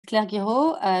Claire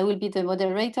Guiraud. I will be the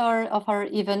moderator of our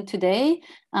event today.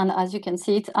 And as you can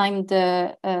see, I'm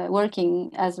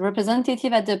working as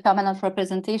representative at the permanent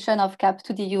representation of CAP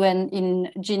to the UN in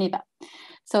Geneva.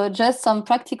 So just some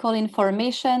practical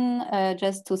information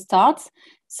just to start.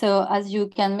 So as you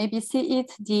can maybe see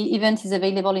it, the event is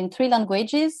available in 3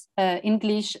 languages,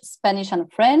 English, Spanish,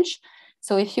 and French.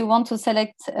 So if you want to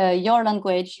select your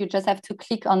language, you just have to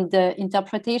click on the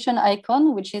interpretation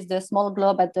icon, which is the small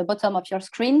globe at the bottom of your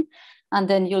screen, and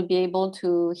then you'll be able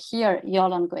to hear your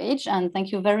language. And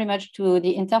thank you very much to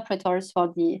the interpreters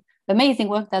for the amazing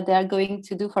work that they are going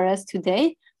to do for us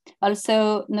today.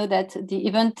 Also know that the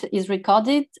event is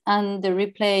recorded and the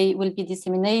replay will be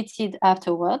disseminated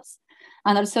afterwards.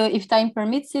 And also, if time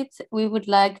permits it, we would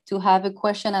like to have a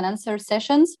question and answer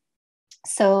sessions.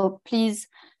 So please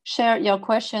share your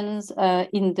questions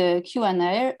in the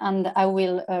Q&A, and I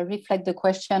will reflect the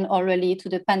question orally to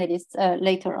the panelists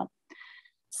later on.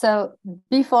 So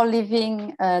before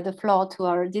leaving the floor to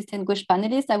our distinguished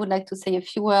panelists, I would like to say a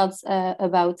few words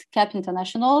about CAP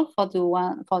International for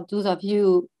those of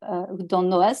you who don't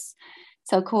know us.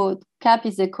 So CAP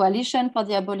is a coalition for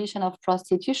the abolition of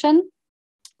prostitution,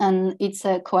 and it's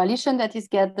a coalition that is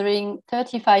gathering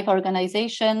 35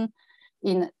 organizations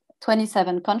in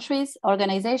 27 countries,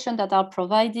 organizations that are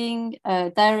providing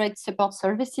direct support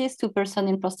services to persons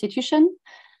in prostitution.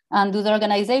 And those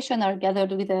organizations are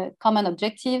gathered with the common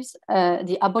objectives,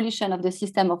 the abolition of the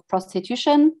system of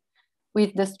prostitution,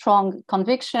 with the strong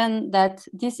conviction that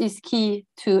this is key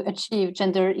to achieve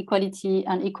gender equality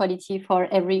and equality for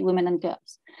every woman and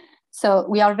girls. So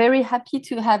we are very happy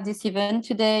to have this event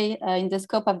today in the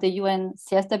scope of the UN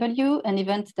CSW, an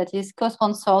event that is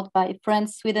co-sponsored by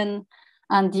France, Sweden,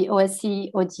 and the OSCE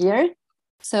ODIHR.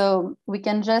 So we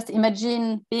can just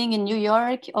imagine being in New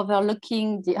York,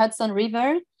 overlooking the Hudson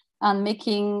River and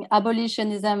making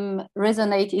abolitionism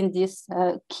resonate in this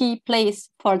key place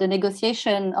for the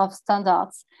negotiation of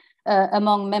standards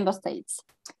among member states.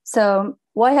 So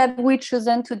why have we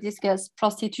chosen to discuss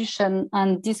prostitution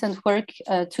and decent work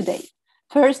today?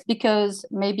 First, because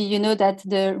maybe you know that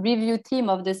the review theme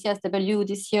of the CSW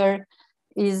this year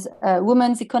is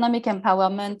women's economic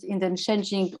empowerment in the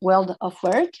changing world of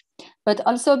work, but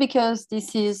also because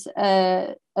this is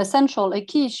a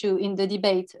key issue in the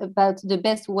debate about the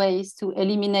best ways to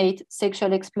eliminate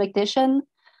sexual exploitation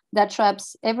that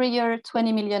traps every year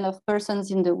 20 million of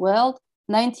persons in the world,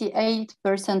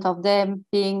 98% of them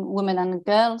being women and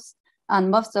girls, and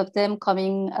most of them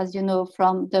coming, as you know,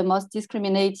 from the most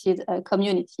discriminated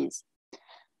communities.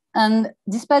 And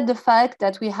despite the fact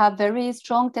that we have very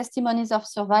strong testimonies of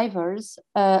survivors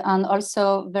and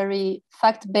also very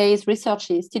fact-based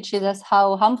researches teaches us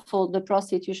how harmful the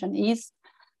prostitution is,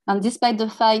 and despite the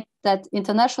fact that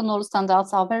international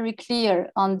standards are very clear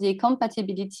on the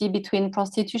compatibility between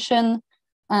prostitution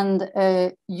and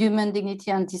human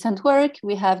dignity and decent work,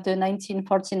 we have the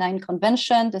 1949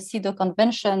 Convention, the CEDAW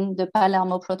Convention, the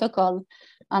Palermo Protocol,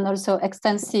 and also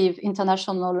extensive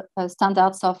international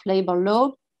standards of labor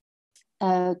law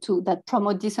that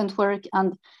promote decent work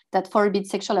and that forbid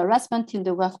sexual harassment in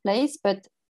the workplace. But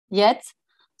yet,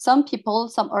 some people,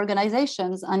 some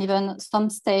organizations, and even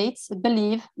some states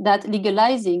believe that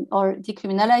legalizing or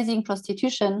decriminalizing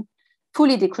prostitution,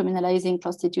 fully decriminalizing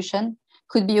prostitution,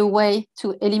 could be a way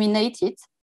to eliminate it,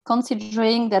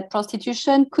 considering that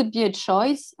prostitution could be a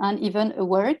choice and even a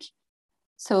work.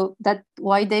 So that's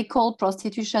why they call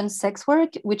prostitution sex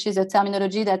work, which is a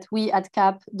terminology that we at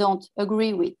CAP don't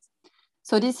agree with.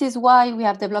 So this is why we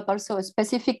have developed also a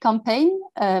specific campaign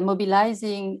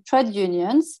mobilizing trade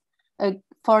unions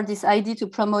for this idea to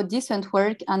promote decent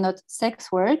work and not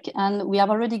sex work. And we have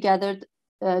already gathered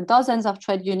dozens of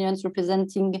trade unions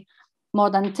representing more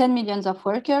than 10 million of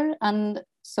workers. And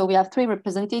so we have 3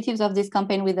 representatives of this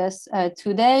campaign with us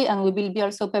today, and we will be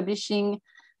also publishing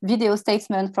video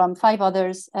statements from 5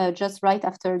 others just right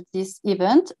after this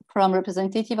event, from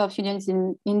representative of unions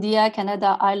in India,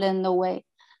 Canada, Ireland, Norway,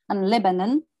 and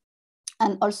Lebanon.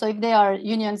 And also, if there are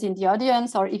unions in the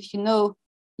audience, or if you know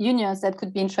unions that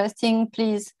could be interesting,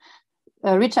 please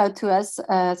reach out to us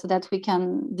so that we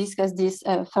can discuss this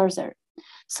further.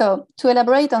 So to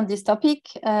elaborate on this topic,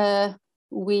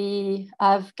 we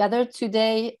have gathered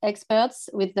today experts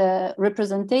with the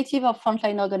representative of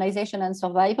frontline organizations and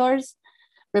survivors,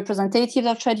 representatives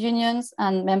of trade unions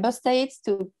and member states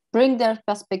to bring their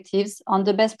perspectives on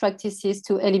the best practices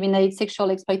to eliminate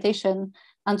sexual exploitation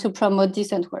and to promote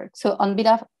decent work. So on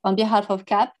behalf of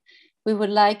CAP, we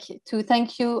would like to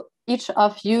thank you, each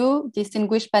of you,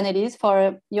 distinguished panelists,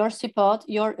 for your support,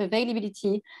 your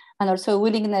availability, and also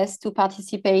willingness to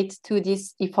participate to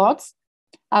these efforts.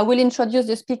 I will introduce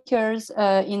the speakers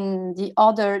in the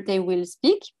order they will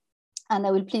speak, and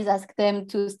I will please ask them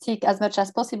to stick as much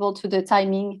as possible to the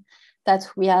timing that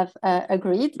we have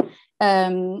agreed.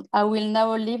 I will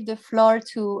now leave the floor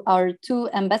to our two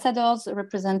ambassadors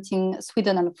representing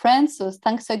Sweden and France. So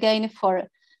thanks again for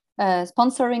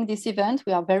sponsoring this event.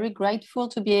 We are very grateful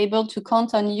to be able to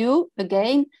count on you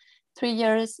again. 3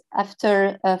 years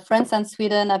after France and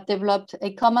Sweden have developed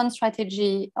a common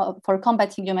strategy for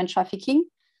combating human trafficking.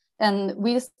 And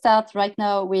we'll start right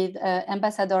now with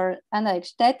Ambassador Anna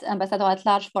Ekstedt, Ambassador at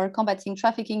Large for Combating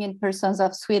Trafficking in Persons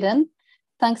of Sweden.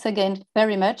 Thanks again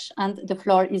very much, and the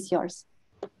floor is yours.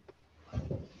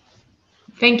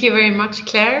 Thank you very much,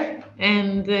 Claire,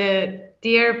 and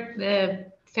dear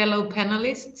fellow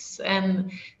panelists and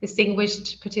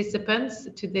distinguished participants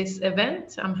to this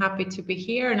event. I'm happy to be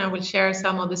here, and I will share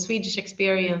some of the Swedish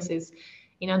experiences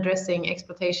in addressing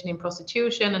exploitation in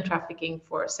prostitution and trafficking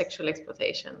for sexual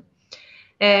exploitation.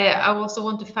 I also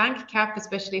want to thank CAP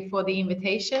especially for the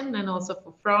invitation, and also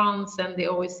for France and the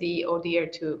OSCE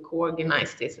ODIHR to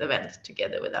co-organize this event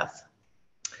together with us.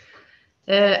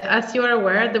 As you are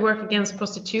aware, the work against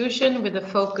prostitution with a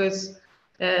focus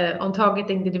on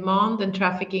targeting the demand and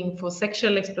trafficking for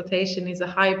sexual exploitation is a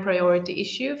high priority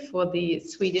issue for the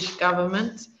Swedish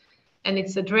government, and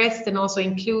it's addressed and also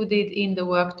included in the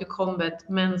work to combat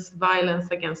men's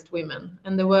violence against women.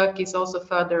 And the work is also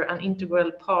further an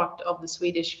integral part of the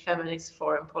Swedish feminist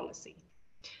foreign policy.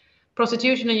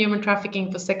 Prostitution and human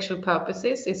trafficking for sexual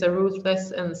purposes is a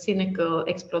ruthless and cynical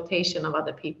exploitation of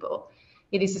other people.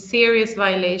 It is a serious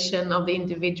violation of the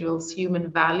individual's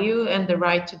human value and the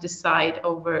right to decide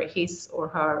over his or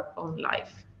her own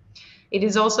life. It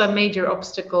is also a major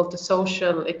obstacle to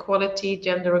social equality,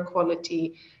 gender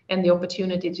equality, and the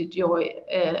opportunity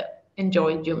to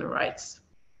enjoy human rights.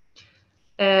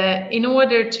 In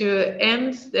order to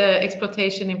end the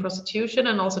exploitation in prostitution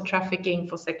and also trafficking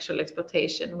for sexual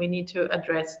exploitation, we need to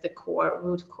address the core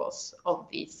root cause of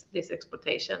this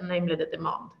exploitation, namely the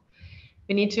demand.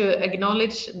 We need to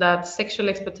acknowledge that sexual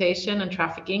exploitation and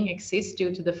trafficking exists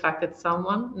due to the fact that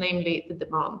someone, namely the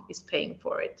demand, is paying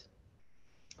for it.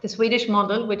 The Swedish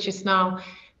model, which is now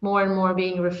more and more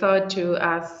being referred to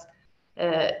as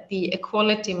the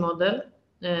equality model,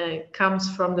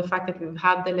 comes from the fact that we've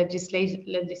had the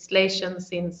legislation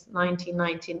since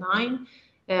 1999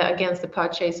 against the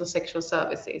purchase of sexual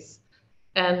services.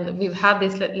 And we've had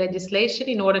this legislation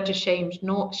in order to change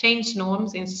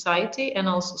norms in society and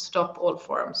also stop all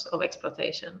forms of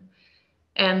exploitation.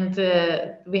 And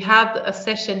we had a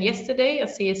session yesterday, a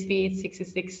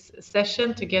CSW66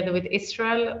 session together with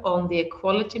Israel on the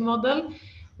equality model,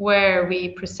 where we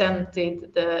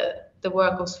presented the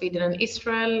work of Sweden and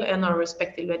Israel and our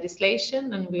respective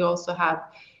legislation. And we also had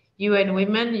UN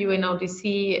Women,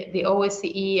 UNODC, the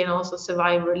OSCE, and also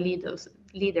survivor leaders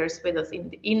with us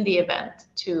in the event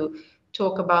to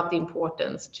talk about the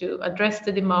importance to address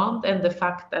the demand and the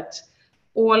fact that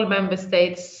all member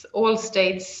states, all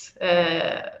states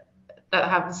that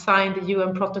have signed the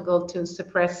UN protocol to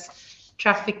suppress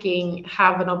trafficking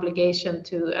have an obligation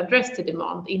to address the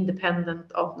demand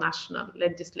independent of national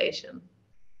legislation.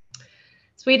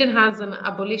 Sweden has an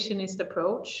abolitionist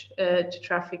approach to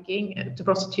trafficking, to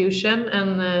prostitution,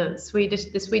 and the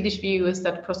Swedish view is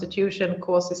that prostitution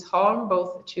causes harm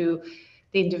both to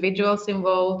the individuals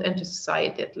involved and to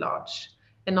society at large,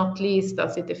 and not least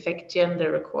does it affect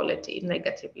gender equality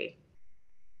negatively.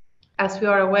 As we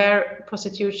are aware,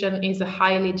 prostitution is a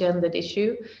highly gendered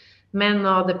issue. Men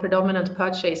are the predominant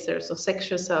purchasers of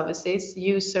sexual services,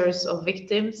 users of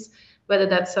victims, whether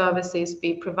that services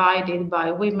be provided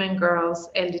by women, girls,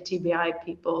 LGBTI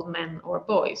people, men or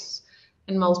boys.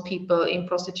 And most people in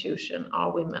prostitution are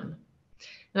women.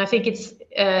 And I think it's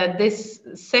this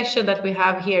session that we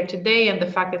have here today and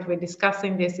the fact that we're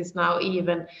discussing this is now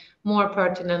even more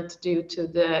pertinent due to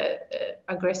the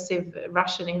aggressive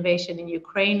Russian invasion in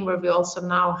Ukraine, where we also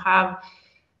now have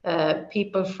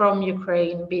people from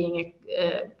Ukraine being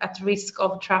at risk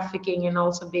of trafficking and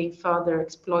also being further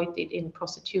exploited in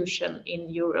prostitution in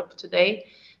Europe today.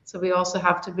 So we also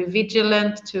have to be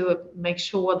vigilant to make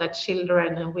sure that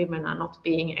children and women are not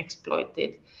being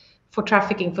exploited for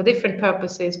trafficking for different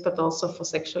purposes, but also for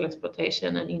sexual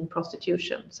exploitation and in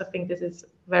prostitution. So I think this is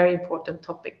a very important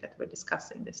topic that we're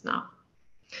discussing this now.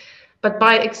 But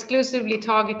by exclusively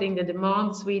targeting the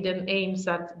demand, Sweden aims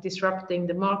at disrupting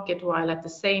the market while at the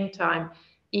same time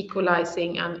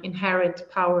equalizing an inherent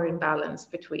power imbalance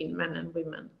between men and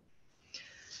women.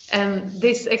 And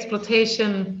this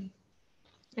exploitation,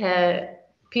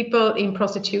 people in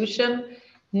prostitution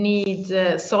need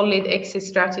solid exit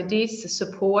strategies,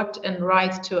 support and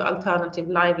right to alternative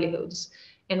livelihoods.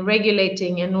 and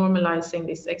regulating and normalizing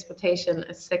this exploitation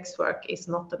as sex work is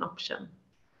not an option.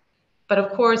 But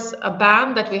of course, a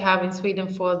ban that we have in Sweden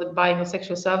for the buying of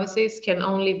sexual services can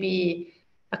only be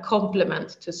a complement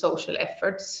to social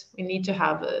efforts. We need to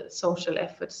have social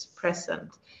efforts present.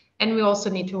 And we also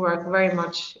need to work very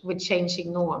much with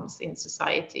changing norms in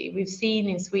society. We've seen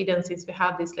in Sweden, since we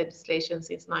had this legislation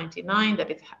since 1999, that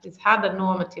it's had a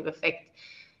normative effect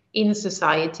in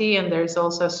society, and there is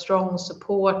also a strong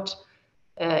support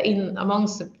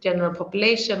amongst the general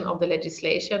population of the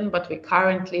legislation, but we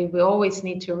always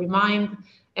need to remind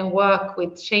and work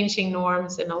with changing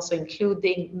norms and also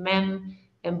including men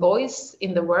and boys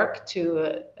in the work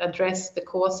to address the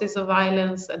causes of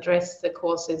violence, address the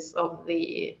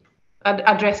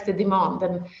demand,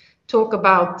 and talk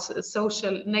about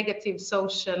negative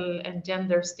social and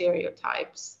gender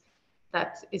stereotypes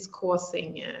that is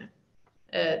causing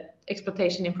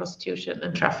exploitation in prostitution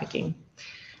and trafficking.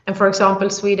 And for example,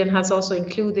 Sweden has also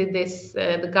included this,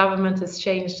 the government has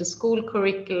changed the school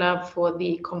curricula for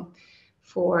the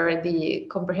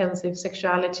comprehensive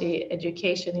sexuality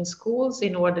education in schools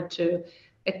in order to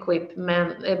equip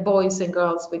boys and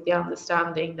girls with the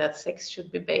understanding that sex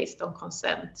should be based on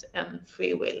consent and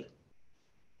free will.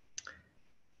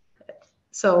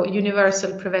 So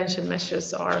universal prevention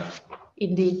measures are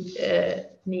indeed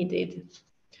needed.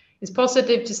 It's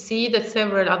positive to see that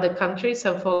several other countries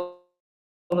have followed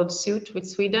suit with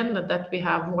Sweden, that we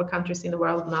have more countries in the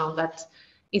world now that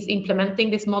is implementing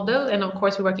this model. And of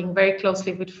course, we're working very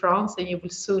closely with France, and you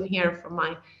will soon hear from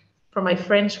my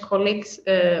French colleagues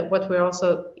what we're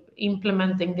also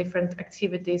implementing different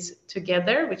activities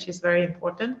together, which is very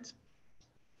important.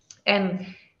 And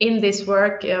in this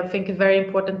work, I think it's very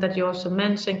important that you also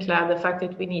mentioned, Claire, the fact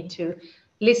that we need to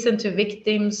listen to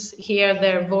victims, hear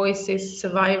their voices,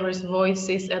 survivors'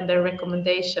 voices, and their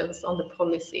recommendations on the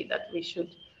policy that we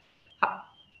should have,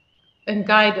 and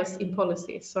guide us in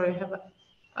policy. Sorry, I have an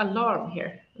alarm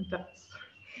here.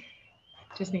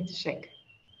 Just need to check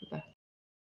that.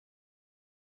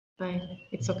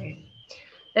 It's okay.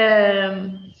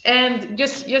 And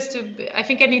just to, I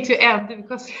think I need to end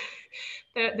because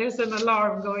there's an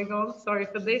alarm going on. Sorry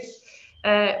for this.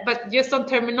 But just on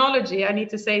terminology, I need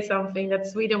to say something that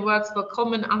Sweden works for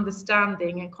common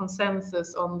understanding and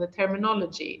consensus on the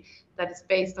terminology that is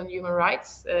based on human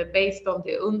rights, based on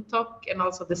the UNTOC and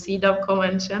also the CEDAW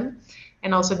Convention,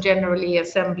 and also generally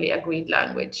Assembly agreed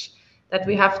language, that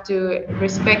we have to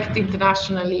respect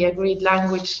internationally agreed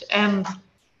language and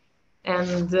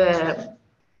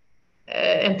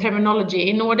terminology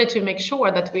in order to make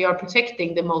sure that we are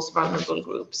protecting the most vulnerable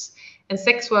groups. And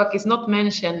sex work is not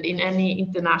mentioned in any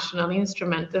international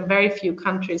instrument, and very few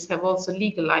countries have also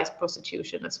legalized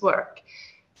prostitution as work.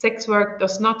 Sex work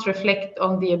does not reflect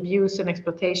on the abuse and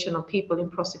exploitation of people in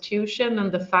prostitution and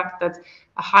the fact that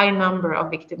a high number are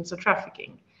victims of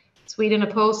trafficking. Sweden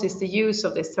opposes the use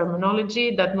of this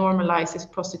terminology that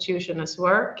normalizes prostitution as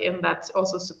work and that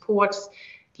also supports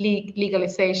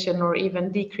legalization or even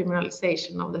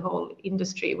decriminalization of the whole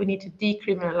industry. We need to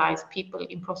decriminalize people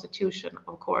in prostitution,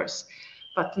 of course,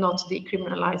 but not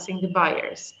decriminalizing the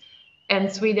buyers.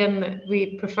 And Sweden,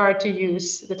 we prefer to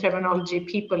use the terminology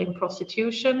people in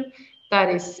prostitution that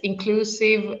is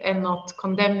inclusive and not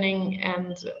condemning,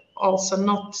 and also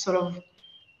not sort of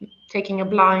taking a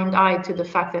blind eye to the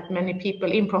fact that many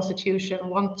people in prostitution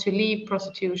want to leave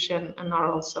prostitution and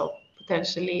are also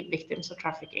potentially victims of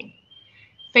trafficking.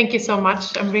 Thank you so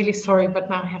much. I'm really sorry, but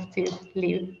now I have to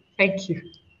leave. Thank you.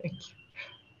 Thank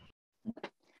you.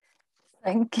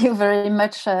 Thank you very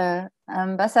much,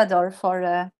 Ambassador,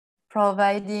 for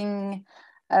providing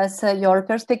us your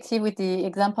perspective with the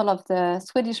example of the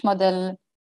Swedish model.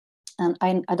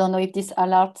 And I don't know if this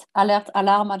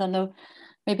alarm, I don't know,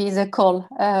 maybe is a call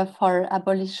for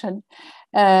abolition.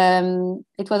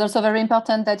 It was also very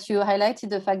important that you highlighted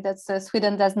the fact that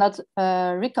Sweden does not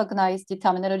recognize the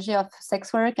terminology of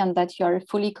sex work, and that you are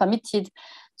fully committed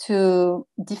to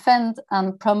defend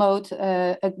and promote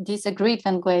this agreed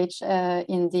language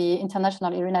in the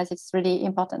international arenas. It's really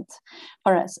important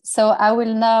for us. So I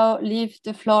will now leave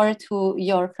the floor to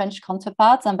your French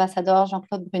counterpart, Ambassador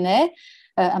Jean-Claude Brunet,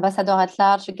 Ambassador at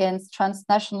Large against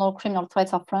Transnational Criminal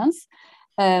Threats of France.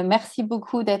 Merci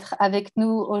beaucoup d'être avec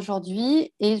nous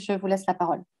aujourd'hui et je vous laisse la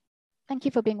parole. Thank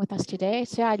you for being with us today.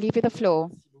 So I leave you the floor.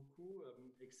 Merci beaucoup,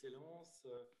 Excellence,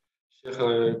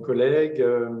 chers collègues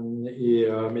et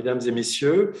mesdames et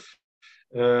messieurs.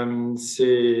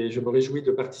 Je me réjouis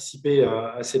de participer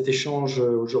à cet échange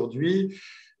aujourd'hui.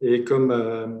 Et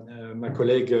comme ma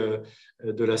collègue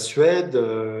de la Suède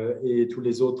et tous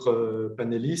les autres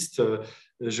panélistes,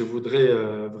 je voudrais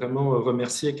vraiment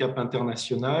remercier Cap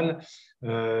International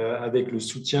avec le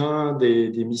soutien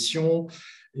des missions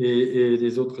et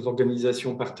des autres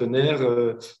organisations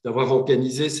partenaires, d'avoir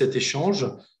organisé cet échange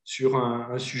sur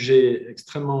un sujet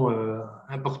extrêmement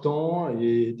important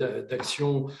et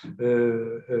d'action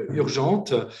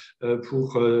urgente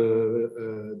pour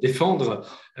défendre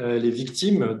les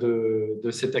victimes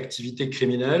de cette activité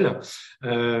criminelle.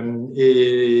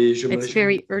 It's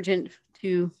very urgent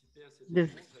to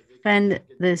defend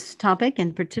this topic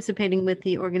and participating with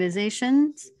the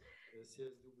organizations,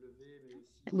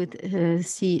 with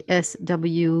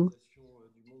CSW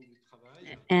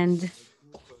and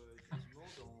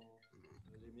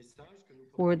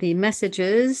for the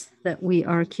messages that we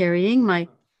are carrying, my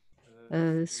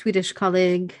Swedish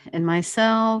colleague and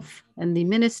myself and the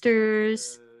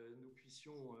ministers,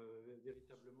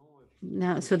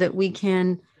 now so that we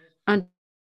can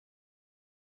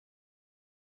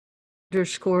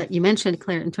underscore, you mentioned,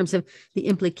 Claire, in terms of the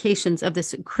implications of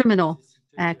this criminal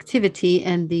activity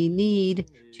and the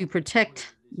need to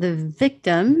protect the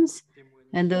victims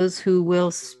and those who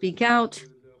will speak out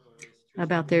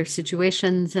about their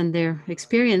situations and their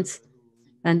experience.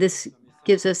 And this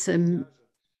gives us a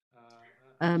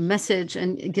message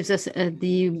and it gives us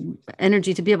the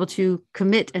energy to be able to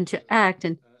commit and to act.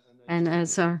 And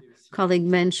as our colleague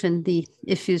mentioned, the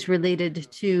issues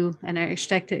related to, and our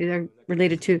EKSTEDT are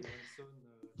related to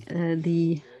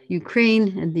the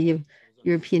Ukraine, and the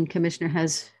European Commissioner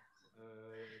has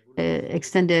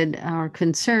extended our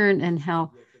concern and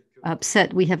how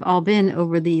upset we have all been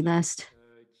over the last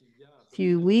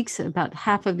few weeks. About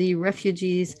half of the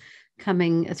refugees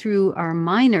coming through are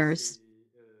minors.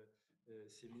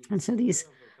 And so these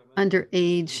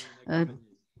underage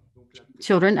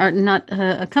children are not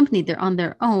accompanied, they're on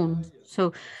their own.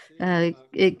 So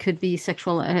it could be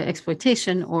sexual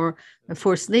exploitation or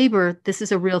forced labor. This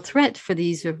is a real threat for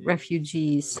these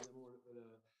refugees.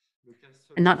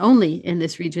 And not only in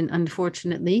this region,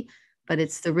 unfortunately, but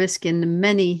it's the risk in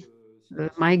many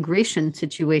migration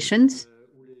situations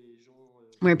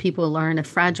where people are in a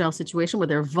fragile situation, where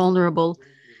they're vulnerable.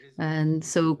 And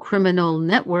so criminal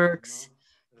networks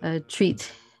treat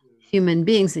human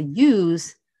beings and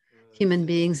use human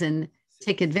beings and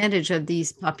take advantage of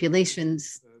these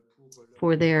populations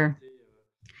for their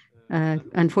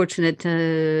unfortunate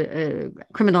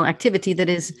criminal activity that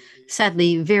is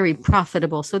sadly very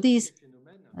profitable. So these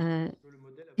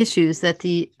issues that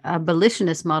the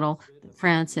abolitionist model,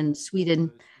 France and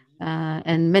Sweden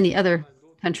and many other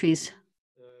countries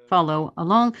follow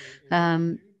along,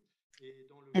 and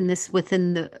this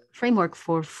within the framework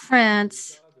for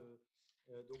France,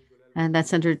 and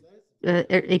that's under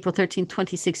April 13,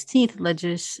 2016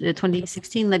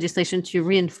 legislation to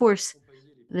reinforce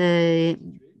the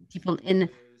people in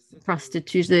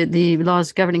prostitution, the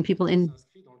laws governing people in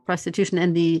prostitution,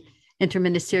 and the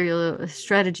interministerial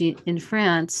strategy in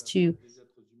France to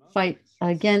fight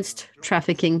against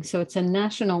trafficking. So it's a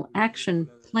national action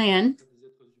plan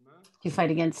to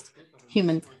fight against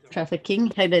human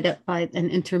trafficking, headed up by an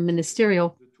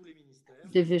interministerial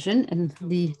division, and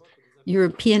the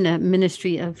European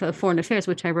Ministry of Foreign Affairs,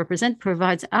 which I represent,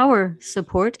 provides our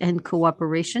support and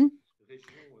cooperation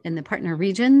in the partner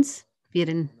regions, be it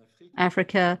in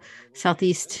Africa,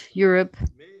 Southeast Europe.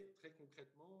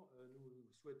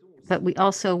 But we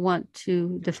also want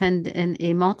to defend in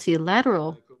a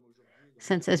multilateral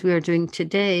sense, as we are doing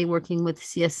today, working in the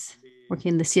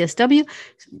CSW,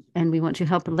 and we want to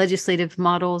help legislative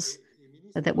models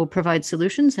that will provide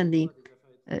solutions. And the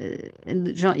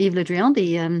Jean-Yves Le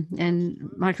Drian and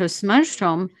Marcus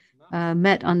Malmström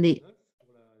met on the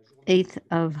 8th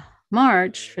of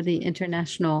March for the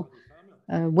International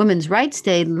Women's Rights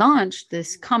Day, launched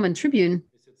this common tribune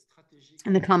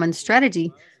and the common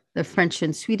strategy, the French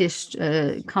and Swedish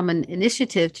common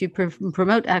initiative to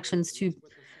promote actions to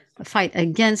fight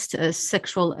against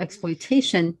sexual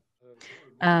exploitation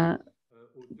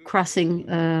crossing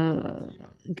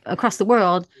across the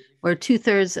world, where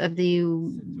 2/3 of the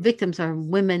victims are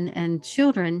women and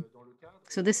children.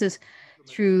 So this is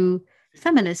through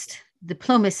feminist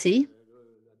diplomacy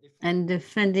and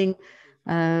defending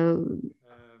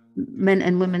men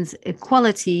and women's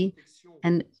equality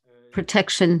and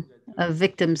protection of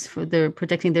victims for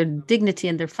protecting their dignity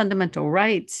and their fundamental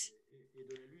rights,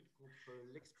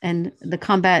 and the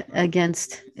combat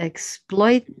against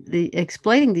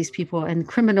exploiting these people and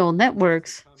criminal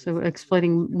networks, so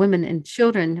exploiting women and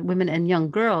children, women and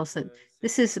young girls.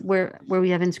 This is where we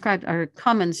have inscribed our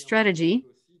common strategy,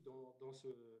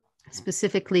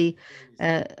 specifically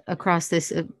across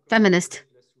this feminist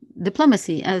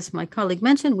diplomacy. As my colleague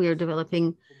mentioned, we are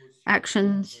developing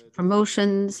actions,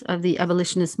 promotions of the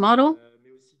abolitionist model,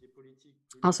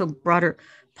 also broader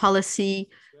policy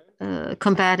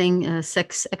combating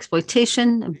sex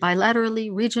exploitation bilaterally,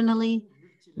 regionally,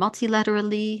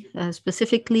 multilaterally,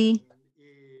 specifically,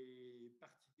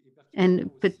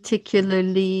 and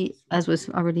particularly, as was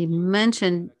already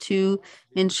mentioned, to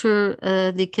ensure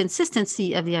the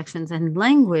consistency of the actions and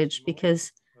language,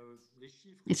 because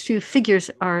it's true,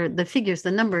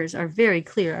 the numbers are very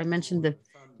clear. I mentioned the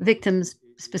victims,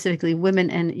 specifically women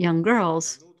and young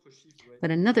girls, but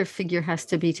another figure has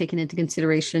to be taken into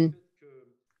consideration.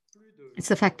 It's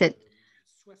the fact that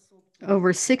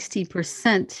over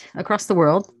 60% across the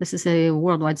world, this is a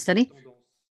worldwide study,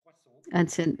 and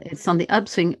it's on the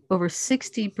upswing, over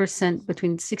 60%,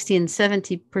 between 60 and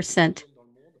 70%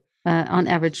 on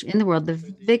average in the world. The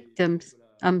victims,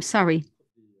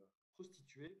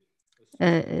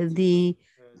 the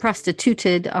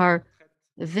prostituted are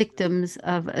victims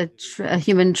of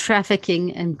human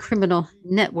trafficking and criminal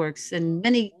networks. In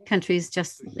many countries,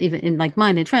 just even in like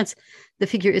mine in France, the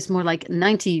figure is more like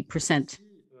 90%.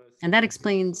 And that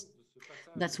explains,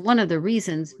 that's one of the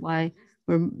reasons why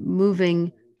we're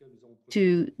moving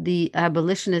to the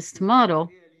abolitionist model,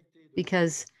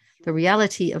 because the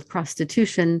reality of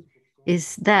prostitution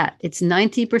is that it's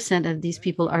 90% of these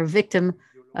people are victim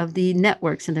of the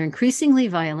networks, and they're increasingly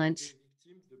violent,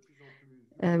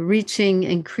 reaching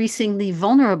increasingly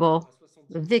vulnerable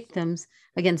victims.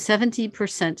 Again,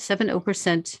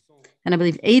 70%, and I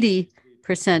believe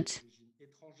 80%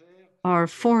 are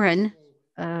foreign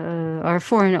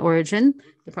origin.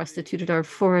 The prostituted are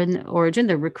foreign origin.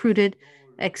 They're recruited,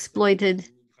 exploited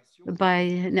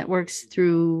by networks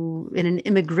in an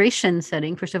immigration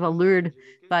setting, first of all, lured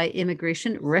by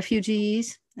immigration,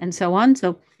 refugees, and so on.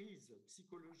 So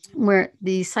where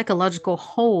the psychological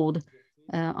hold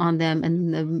on them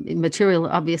and the material,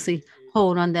 obviously,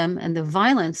 hold on them, and the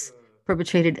violence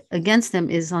perpetrated against them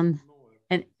is on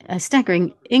a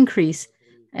staggering increase,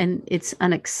 and it's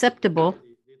unacceptable.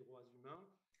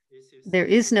 There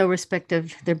is no respect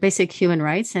of their basic human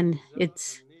rights, and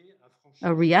it's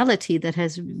a reality that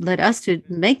has led us to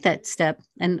make that step.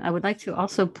 And I would like to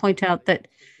also point out that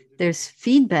there's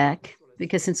feedback,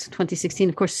 because since 2016,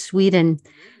 of course, Sweden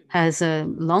has a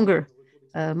longer,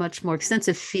 much more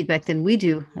extensive feedback than we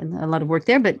do, and a lot of work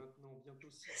there. But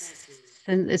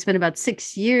it's been about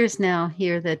 6 years now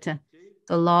here that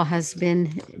the law has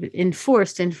been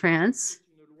enforced in France.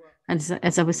 And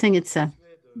as I was saying, it's a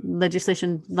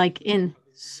legislation like in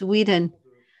Sweden,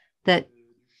 that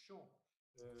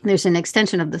there's an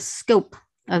extension of the scope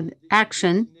of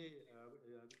action,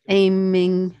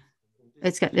 aiming,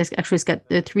 it's got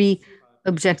the three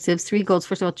objectives, three goals.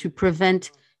 First of all, to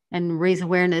prevent and raise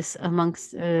awareness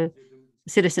amongst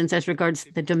citizens as regards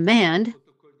the demand,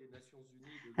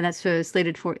 and that's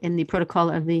slated for in the protocol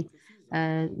of the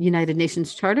United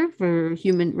Nations Charter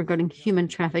regarding human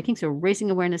trafficking. So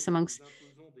raising awareness amongst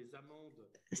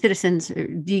citizens,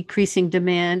 decreasing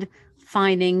demand,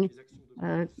 fining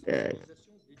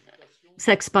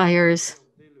sex buyers,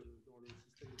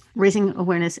 raising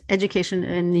awareness, education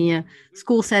in the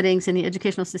school settings, in the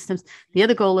educational systems. The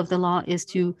other goal of the law is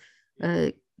to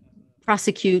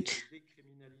prosecute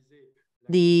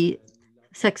the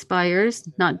sex buyers,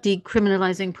 not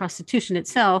decriminalizing prostitution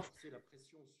itself,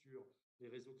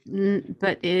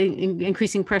 but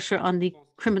increasing pressure on the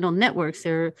criminal networks.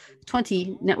 There are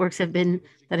 20 networks that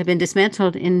have been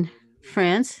dismantled in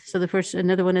France. So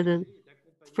another one of the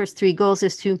first three goals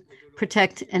is to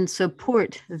protect and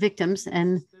support victims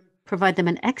and provide them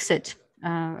an exit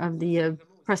of the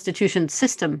prostitution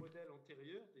system.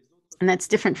 And that's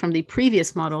different from the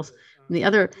previous models. In the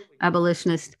other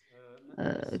abolitionist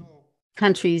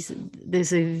countries,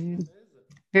 there's a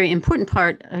very important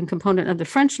part and component of the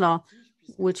French law,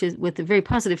 which is with a very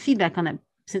positive feedback on it.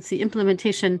 Since the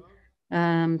implementation,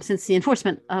 since the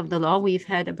enforcement of the law, we've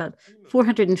had about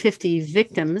 450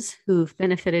 victims who've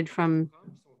benefited from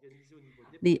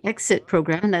the exit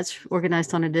program that's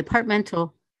organized on a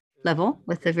departmental level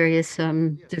with the various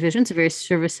divisions, the various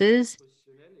services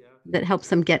that helps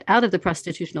them get out of the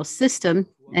prostitutional system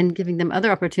and giving them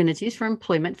other opportunities for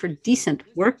employment, for decent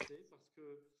work.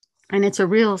 And it's a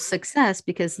real success,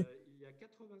 because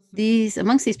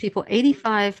amongst these people,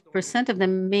 85% of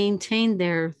them maintain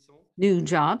their new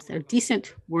jobs, their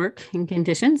decent work and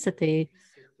conditions that they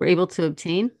were able to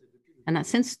obtain. And that's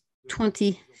since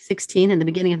 2016 and the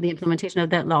beginning of the implementation of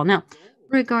that law. Now,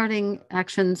 regarding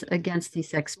actions against the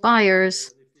sex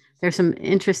buyers, there's some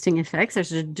interesting effects.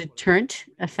 There's a deterrent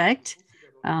effect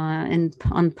on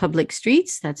public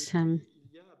streets that's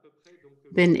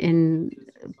been in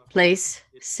place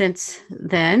since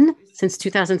then, since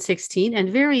 2016, and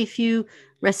very few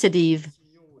recidive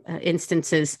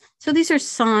instances. So these are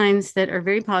signs that are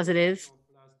very positive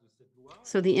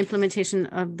So the implementation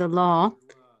of the law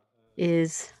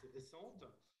is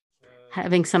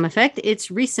having some effect.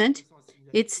 It's recent,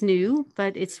 it's new,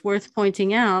 but it's worth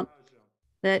pointing out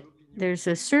that there's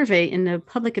a survey in the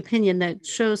public opinion that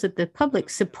shows that the public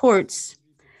supports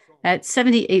at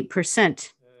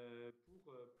 78%.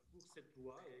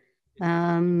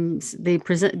 The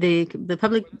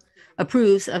public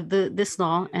approves of this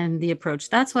law and the approach.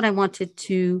 That's what I wanted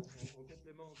to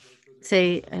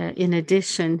say in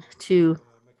addition to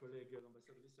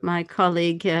my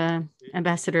colleague,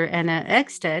 Ambassador Anna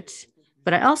EKSTEDT,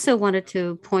 but I also wanted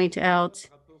to point out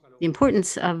the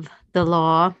importance of the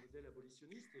law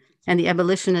and the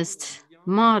abolitionist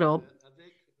model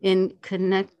in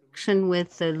connection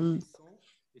with the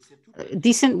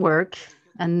decent work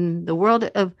and the world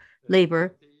of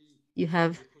labor. You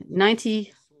have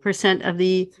 90% of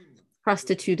the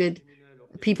prostituted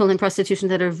people in prostitution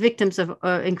that are victims of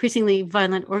increasingly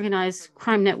violent organized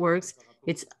crime networks.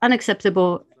 It's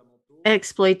unacceptable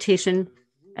exploitation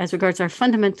as regards our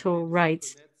fundamental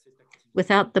rights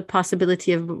without the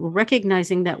possibility of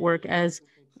recognizing that work as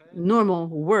normal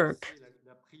work.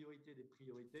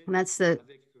 And that's the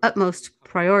utmost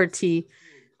priority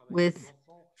with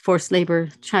forced labor,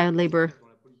 child labor.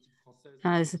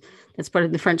 That's part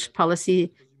of the French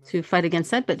policy to fight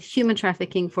against that. But human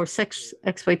trafficking for sex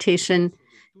exploitation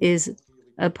is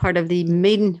a part of the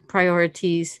main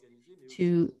priorities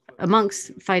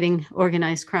amongst fighting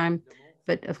organized crime.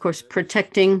 But of course,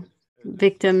 protecting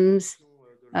victims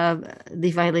of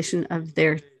the violation of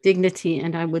their dignity.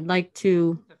 And I would like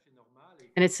to,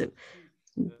 and it's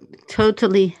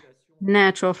totally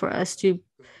natural for us to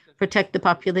protect the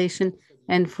population.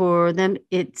 And for them,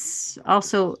 it's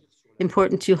also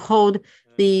important to hold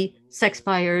the sex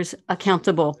buyers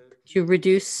accountable,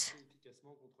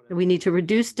 we need to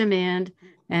reduce demand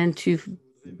and to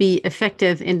be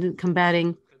effective in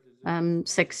combating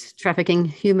sex trafficking,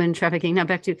 human trafficking. Now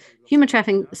back to human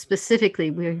trafficking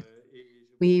specifically,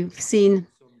 we've seen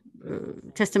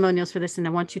testimonials for this, and I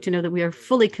want you to know that we are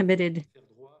fully committed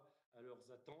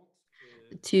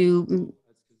to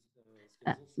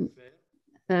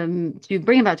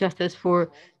bring about justice for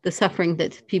the suffering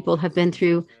that people have been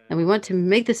through. And we want to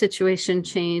make the situation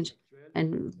change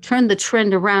and turn the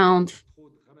trend around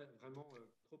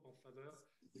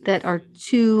that are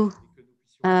too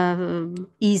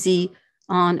easy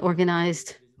on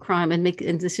organized crime, and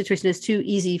the situation is too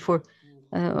easy for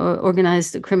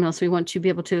organized criminals. So we want to be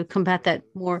able to combat that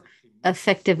more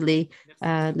effectively,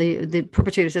 the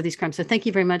perpetrators of these crimes. So thank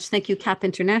you very much. Thank you, CAP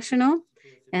International.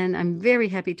 And I'm very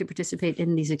happy to participate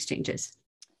in these exchanges.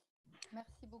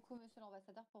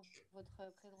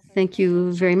 Thank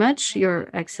you very much, Your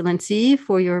Excellency,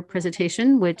 for your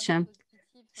presentation, which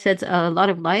sheds a lot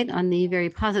of light on the very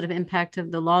positive impact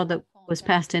of the law that was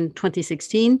passed in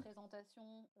 2016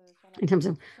 in terms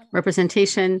of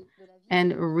representation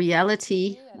and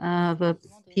reality of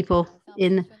people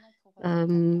in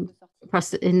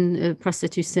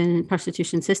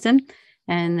prostitution system.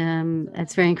 And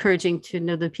it's very encouraging to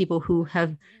know the people who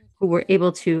were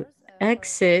able to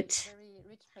exit.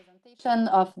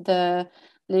 Of the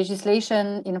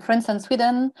legislation in France and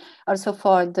Sweden, also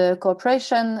for the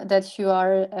cooperation that you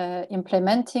are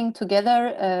implementing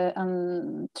together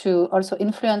and to also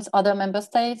influence other member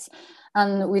states,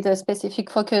 and with a specific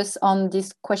focus on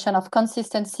this question of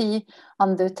consistency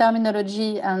on the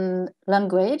terminology and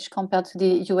language compared to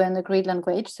the UN agreed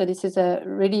language. So this is a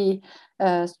really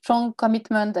strong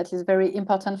commitment that is very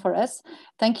important for us.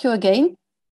 Thank you again.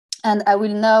 And I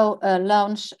will now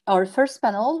launch our first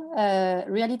panel,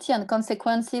 Reality and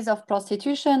Consequences of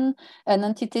Prostitution, an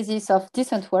Antithesis of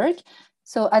Decent Work.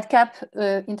 So at CAP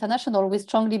International, we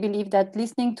strongly believe that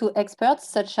listening to experts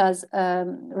such as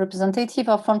representatives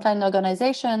of frontline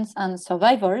organizations and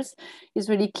survivors is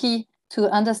really key to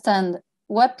understand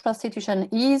what prostitution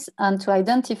is and to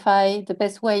identify the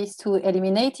best ways to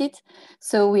eliminate it.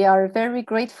 So we are very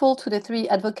grateful to the three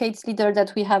advocates leaders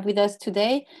that we have with us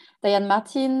today, Diane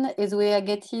Martin, Esohe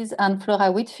AGHATISE, and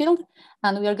Flora WHITFIELD.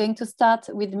 And we are going to start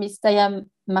with Ms. Diane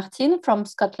Martin from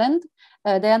Scotland.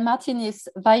 Diane Martin is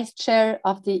Vice Chair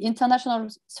of the International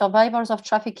Survivors of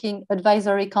Trafficking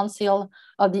Advisory Council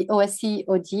of the OSCE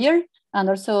ODIHR. And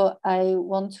also, I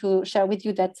want to share with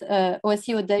you that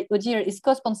OSCE ODIHR is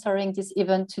co-sponsoring this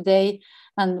event today,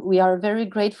 and we are very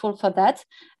grateful for that.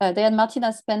 Diane Martin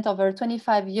has spent over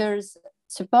 25 years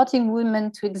supporting women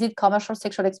to exit commercial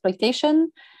sexual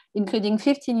exploitation, including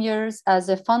 15 years as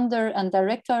a founder and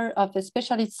director of a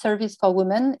specialist service for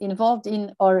women involved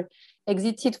in or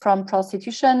exited from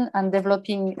prostitution and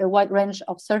developing a wide range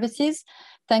of services.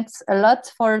 Thanks a lot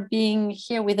for being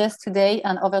here with us today,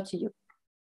 and over to you.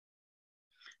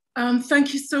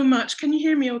 Thank you so much. Can you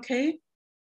hear me okay?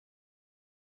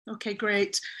 Okay,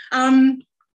 great. I'm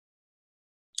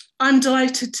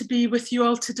delighted to be with you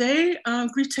all today.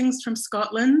 Greetings from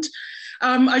Scotland.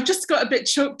 I just got a bit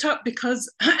choked up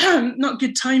because not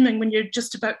good timing when you're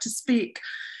just about to speak,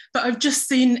 but I've just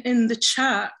seen in the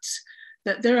chat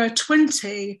that there are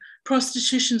 20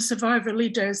 prostitution survivor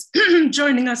leaders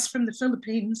joining us from the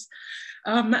Philippines.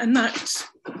 And that's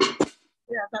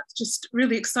just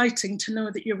really exciting to know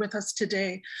that you're with us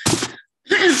today.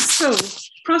 So,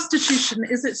 prostitution,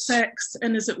 is it sex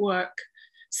and is it work?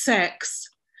 Sex.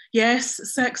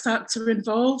 Yes, sex acts are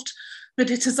involved, but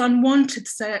it is unwanted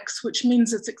sex, which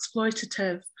means it's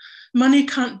exploitative. Money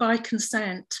can't buy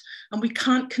consent, and we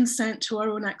can't consent to our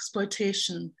own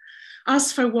exploitation.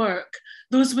 As for work,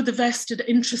 those with a vested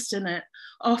interest in it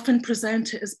often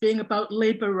present it as being about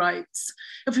labour rights.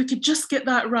 If we could just get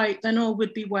that right, then all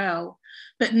would be well.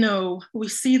 But no, we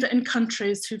see that in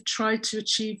countries who've tried to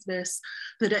achieve this,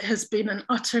 that it has been an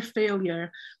utter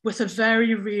failure with a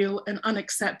very real and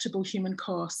unacceptable human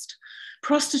cost.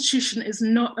 Prostitution is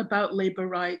not about labour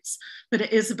rights, but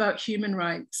it is about human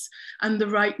rights and the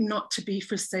right not to be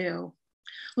for sale.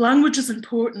 Language is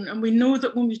important, and we know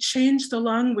that when we change the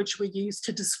language we use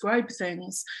to describe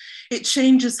things, it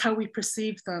changes how we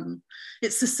perceive them.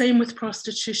 It's the same with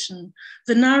prostitution.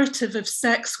 The narrative of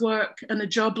sex work and a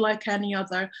job like any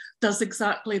other does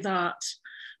exactly that.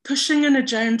 Pushing an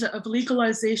agenda of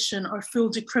legalization or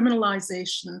full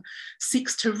decriminalization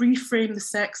seeks to reframe the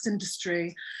sex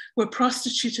industry, where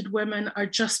prostituted women are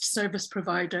just service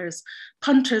providers,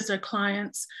 punters are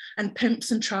clients, and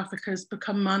pimps and traffickers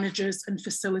become managers and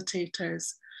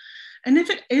facilitators. And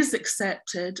if it is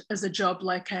accepted as a job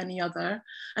like any other,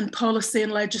 and policy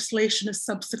and legislation is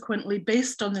subsequently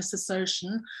based on this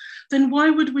assertion, then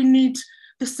why would we need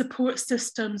the support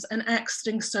systems and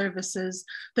exiting services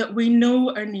that we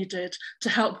know are needed to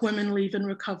help women leave and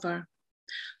recover?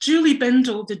 Julie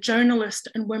Bindel, the journalist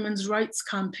and women's rights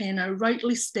campaigner,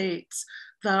 rightly states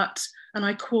that, and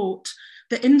I quote,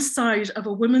 "The inside of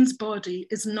a woman's body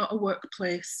is not a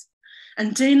workplace."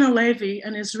 And Dana Levy,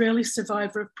 an Israeli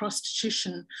survivor of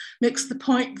prostitution, makes the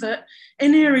point that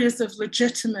in areas of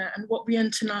legitimate and what we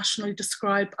internationally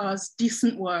describe as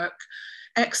decent work,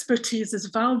 expertise is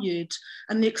valued,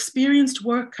 and the experienced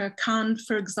worker can,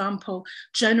 for example,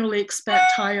 generally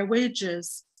expect higher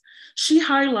wages. She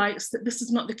highlights that this is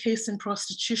not the case in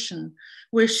prostitution,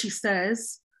 where she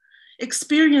says,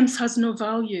 "Experience has no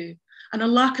value, and a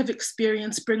lack of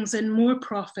experience brings in more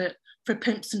profit for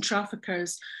pimps and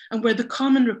traffickers, and where the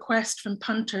common request from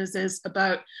punters is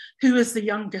about who is the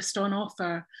youngest on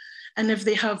offer, and if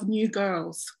they have new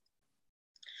girls."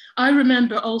 I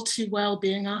remember all too well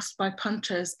being asked by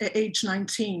punters at age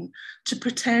 19 to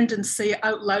pretend and say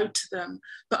out loud to them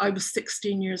that I was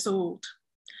 16 years old.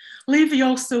 Levy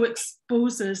also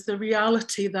exposes the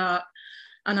reality that,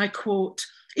 and I quote,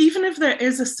 "Even if there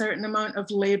is a certain amount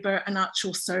of labour and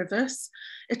actual service,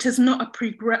 it is not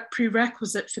a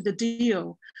prerequisite for the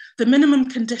deal. The minimum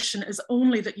condition is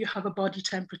only that you have a body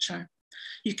temperature.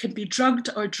 You can be drugged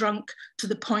or drunk to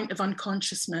the point of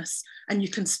unconsciousness, and you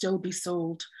can still be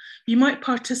sold. You might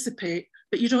participate,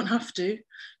 but you don't have to.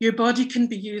 Your body can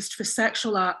be used for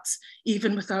sexual acts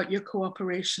even without your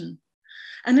cooperation."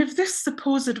 And if this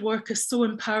supposed work is so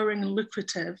empowering and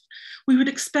lucrative, we would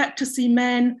expect to see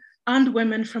men and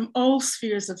women from all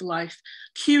spheres of life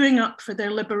queuing up for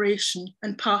their liberation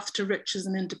and path to riches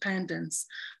and independence.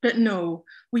 But no,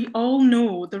 we all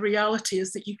know the reality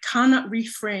is that you cannot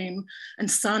reframe and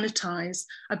sanitize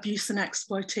abuse and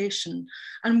exploitation.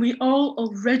 And we all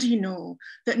already know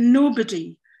that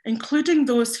nobody, including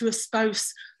those who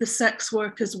espouse the sex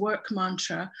workers' work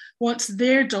mantra, wants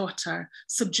their daughter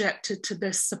subjected to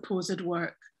this supposed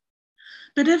work.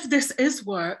 But if this is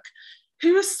work,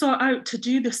 who is sought out to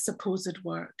do this supposed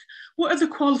work? What are the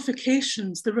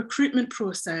qualifications, the recruitment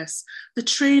process, the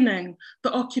training,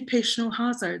 the occupational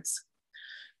hazards?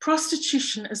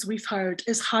 Prostitution, as we've heard,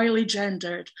 is highly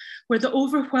gendered, where the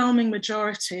overwhelming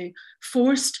majority,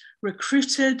 forced,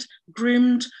 recruited,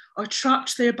 groomed, or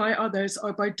trapped there by others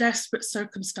or by desperate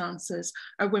circumstances,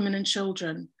 are women and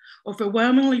children,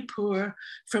 overwhelmingly poor,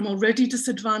 from already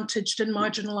disadvantaged and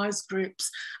marginalised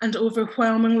groups, and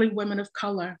overwhelmingly women of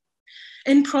colour.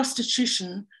 In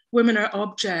prostitution, women are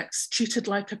objects treated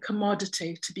like a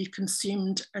commodity to be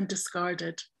consumed and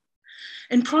discarded.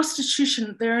 In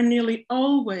prostitution, there are nearly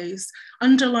always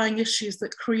underlying issues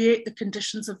that create the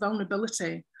conditions of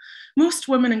vulnerability. Most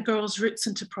women and girls' routes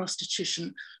into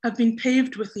prostitution have been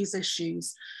paved with these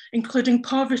issues, including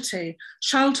poverty,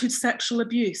 childhood sexual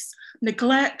abuse,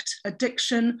 neglect,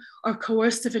 addiction, or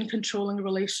coercive and controlling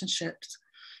relationships.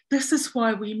 This is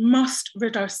why we must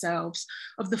rid ourselves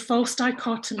of the false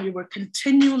dichotomy we're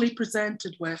continually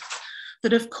presented with,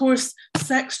 that of course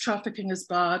sex trafficking is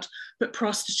bad, but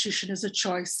prostitution is a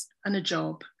choice and a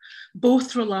job.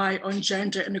 Both rely on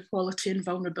gender inequality and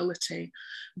vulnerability.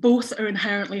 Both are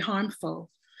inherently harmful.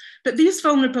 But these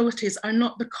vulnerabilities are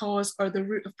not the cause or the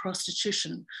root of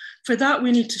prostitution. For that,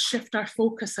 we need to shift our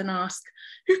focus and ask,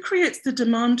 who creates the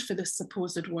demand for this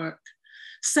supposed work?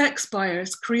 Sex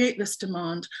buyers create this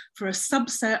demand for a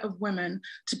subset of women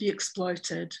to be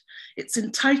exploited. It's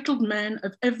entitled men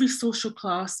of every social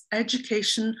class,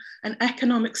 education, and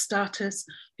economic status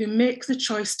who make the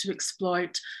choice to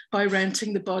exploit by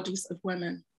renting the bodies of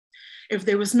women. If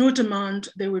there was no demand,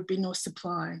 there would be no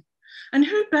supply. And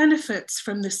who benefits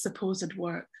from this supposed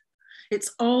work?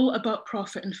 It's all about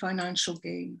profit and financial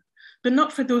gain, but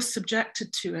not for those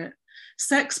subjected to it.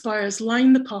 Sex buyers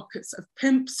line the pockets of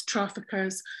pimps,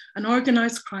 traffickers, and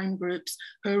organized crime groups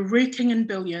who are raking in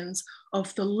billions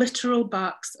off the literal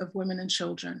backs of women and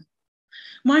children.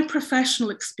 My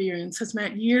professional experience has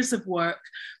meant years of work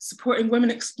supporting women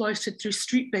exploited through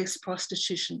street-based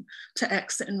prostitution to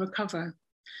exit and recover.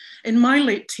 In my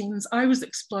late teens, I was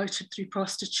exploited through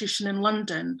prostitution in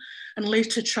London and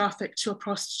later trafficked to a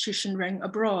prostitution ring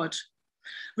abroad.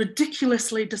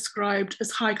 Ridiculously described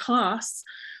as high class,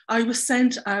 I was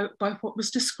sent out by what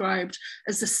was described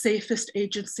as the safest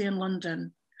agency in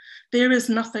London. There is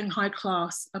nothing high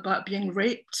class about being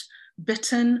raped,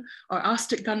 bitten, or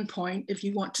asked at gunpoint if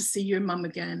you want to see your mum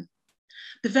again.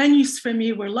 The venues for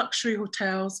me were luxury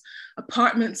hotels,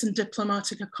 apartments, and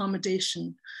diplomatic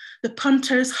accommodation. The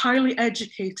punters, highly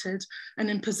educated and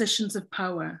in positions of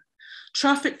power.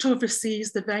 Trafficked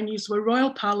overseas, the venues were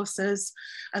royal palaces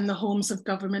and the homes of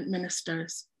government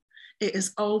ministers. It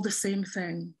is all the same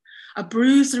thing. A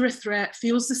bruise or a threat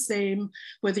feels the same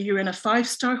whether you're in a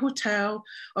five-star hotel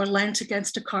or leant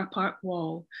against a car park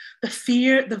wall. The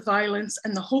fear, the violence,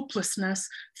 and the hopelessness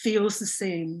feels the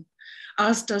same,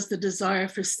 as does the desire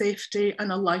for safety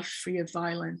and a life free of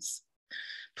violence.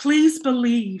 Please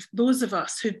believe those of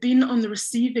us who've been on the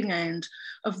receiving end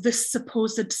of this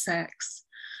supposed sex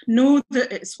know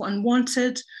that it's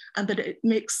unwanted and that it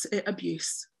makes it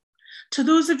abuse. To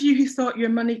those of you who thought your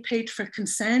money paid for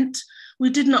consent, we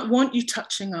did not want you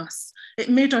touching us. It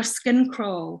made our skin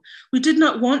crawl. We did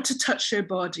not want to touch your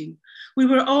body. We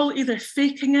were all either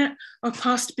faking it or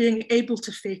past being able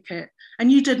to fake it,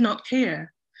 and you did not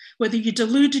care. Whether you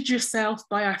deluded yourself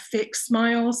by our fake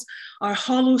smiles, our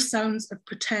hollow sounds of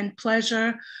pretend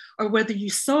pleasure, or whether you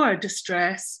saw our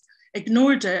distress,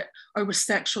 ignored it, or were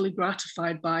sexually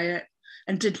gratified by it,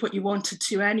 and did what you wanted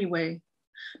to anyway.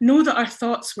 Know that our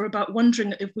thoughts were about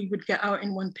wondering if we would get out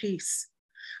in one piece,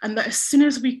 and that as soon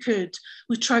as we could,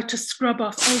 we tried to scrub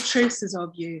off all traces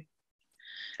of you.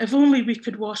 If only we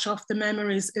could wash off the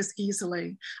memories as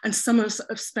easily, and some of us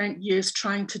have spent years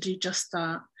trying to do just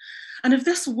that. And if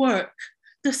this work,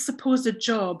 this supposed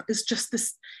job is just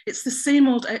this, it's the same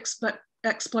old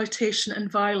exploitation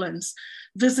and violence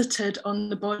visited on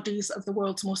the bodies of the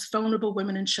world's most vulnerable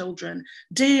women and children,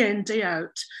 day in, day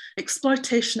out.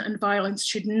 Exploitation and violence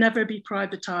should never be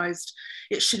privatized.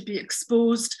 It should be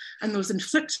exposed, and those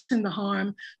inflicting the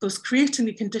harm, those creating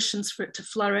the conditions for it to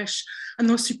flourish, and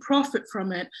those who profit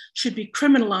from it should be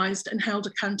criminalized and held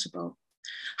accountable.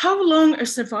 How long are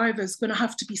survivors going to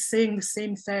have to be saying the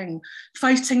same thing,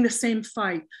 fighting the same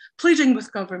fight, pleading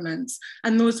with governments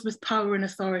and those with power and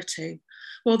authority?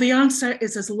 Well, the answer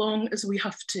is as long as we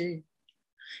have to.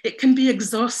 It can be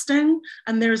exhausting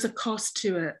and there is a cost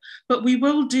to it, but we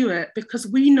will do it because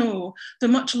we know the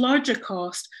much larger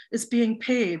cost is being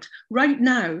paid right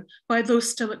now by those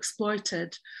still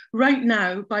exploited, right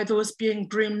now by those being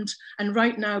groomed, and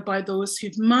right now by those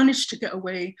who've managed to get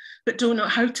away but don't know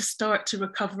how to start to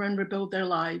recover and rebuild their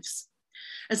lives.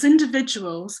 As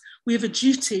individuals, we have a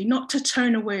duty not to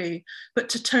turn away, but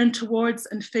to turn towards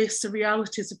and face the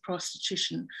realities of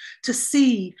prostitution, to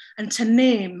see and to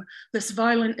name this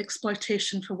violent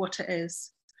exploitation for what it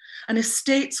is. And as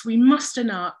states, we must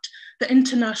enact the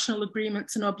international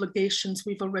agreements and obligations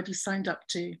we've already signed up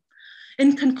to.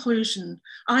 In conclusion,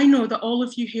 I know that all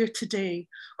of you here today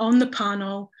on the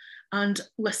panel and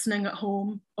listening at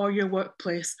home or your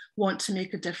workplace want to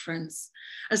make a difference.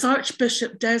 As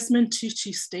Archbishop Desmond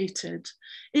Tutu stated,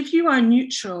 if you are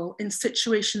neutral in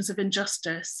situations of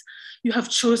injustice, you have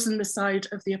chosen the side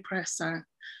of the oppressor.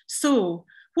 So,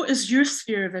 what is your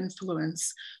sphere of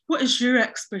influence? What is your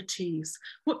expertise?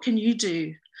 What can you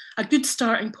do? A good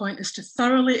starting point is to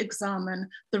thoroughly examine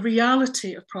the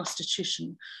reality of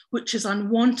prostitution, which is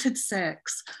unwanted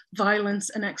sex, violence,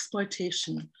 and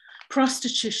exploitation.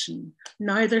 Prostitution,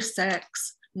 neither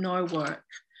sex nor work.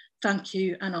 Thank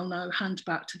you, and I'll now hand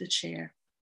back to the chair.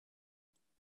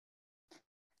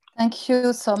 Thank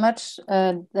you so much,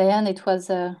 Diane. It was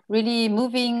really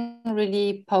moving,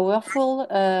 really powerful,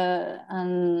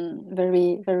 and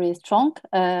very, very strong.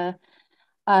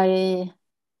 I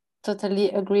totally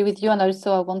agree with you. And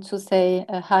also I want to say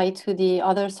hi to the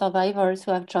other survivors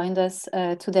who have joined us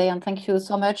today. And thank you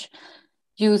so much.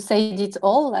 You said it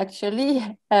all,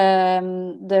 actually.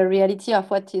 The reality of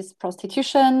what is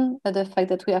prostitution, the fact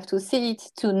that we have to see it,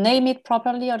 to name it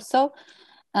properly also.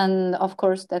 And of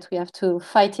course that we have to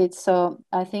fight it. So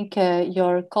I think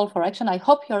your call for action, I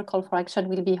hope your call for action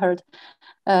will be heard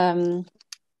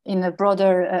in a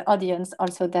broader audience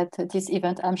also, that this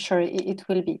event, I'm sure it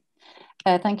will be.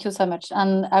 Thank you so much.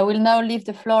 And I will now leave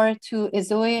the floor to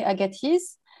Esohe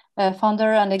AGHATISE,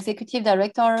 founder and executive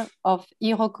director of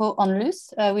Iroko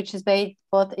Onlus, which is based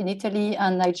both in Italy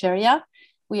and Nigeria.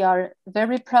 We are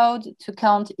very proud to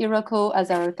count Iroko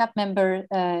as our CAP member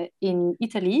in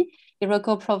Italy.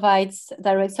 Iroko provides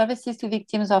direct services to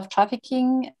victims of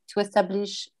trafficking to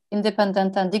establish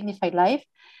independent and dignified life.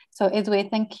 So Esohe,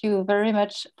 thank you very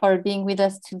much for being with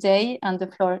us today, and the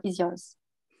floor is yours.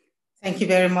 Thank you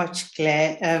very much,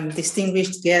 Claire,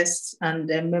 distinguished guests and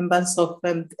members of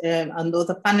and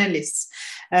other panelists.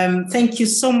 Thank you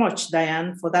so much,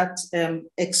 Diane, for that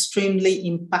extremely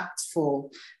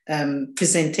impactful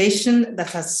presentation that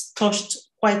has touched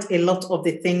quite a lot of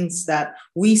the things that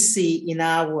we see in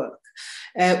our work.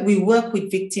 We work with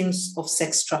victims of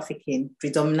sex trafficking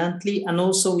predominantly, and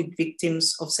also with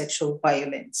victims of sexual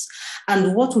violence.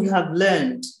 And what we have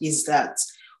learned is that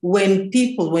when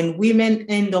women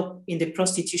end up in the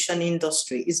prostitution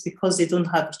industry, it's because they don't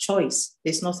have a choice.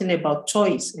 There's nothing about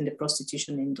choice in the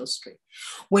prostitution industry.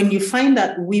 When you find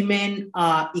that women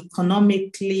are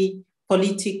economically,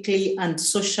 politically, and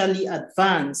socially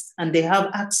advanced, and they have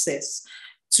access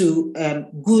to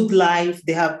good life,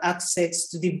 they have access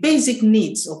to the basic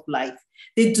needs of life,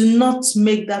 they do not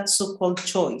make that so-called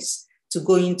choice to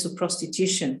go into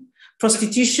prostitution.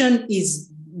 Prostitution is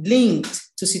linked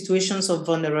to situations of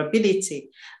vulnerability,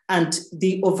 and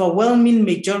the overwhelming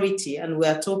majority, and we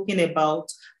are talking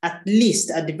about at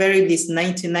the very least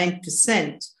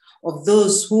 99% of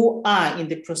those who are in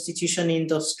the prostitution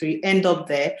industry end up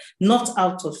there, not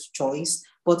out of choice,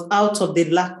 but out of the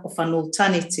lack of an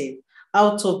alternative,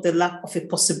 out of the lack of a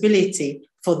possibility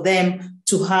for them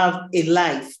to have a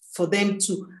life, for them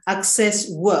to access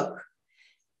work.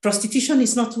 Prostitution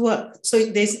is not work. So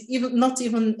there's not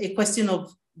even a question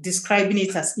of describing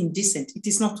it as indecent. It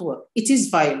is not work. It is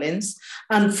violence.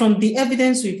 And from the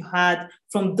evidence we've had,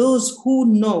 from those who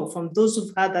know, from those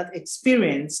who've had that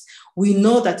experience, we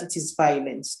know that it is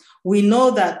violence. We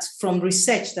know that from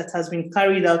research that has been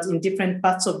carried out in different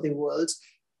parts of the world,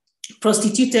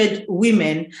 prostituted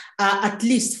women are at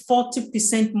least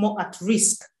 40% more at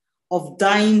risk of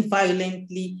dying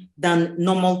violently than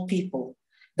normal people,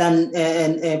 than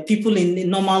people in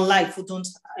normal life who don't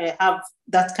have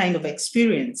that kind of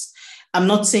experience. I'm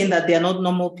not saying that they are not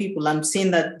normal people. I'm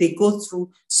saying that they go through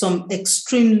some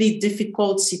extremely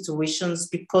difficult situations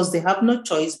because they have no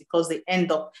choice, because they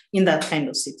end up in that kind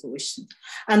of situation.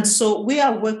 And so we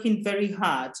are working very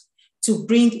hard to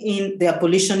bring in the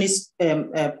abolitionist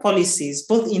policies,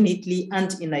 both in Italy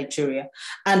and in Nigeria.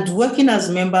 And working as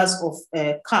members of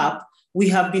CAP, we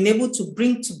have been able to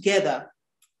bring together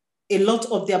a lot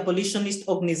of the abolitionist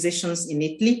organizations in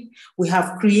Italy. We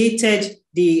have created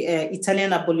the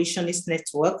Italian Abolitionist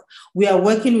Network. We are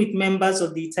working with members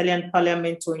of the Italian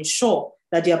Parliament to ensure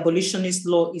that the abolitionist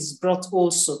law is brought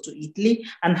also to Italy.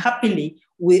 And happily,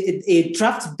 with a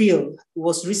draft bill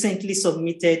was recently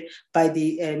submitted by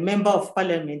the member of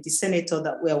parliament, the senator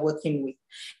that we are working with.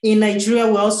 In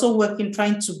Nigeria, we're also working,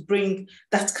 trying to bring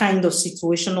that kind of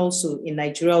situation also in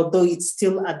Nigeria, although it's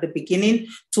still at the beginning,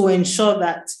 to ensure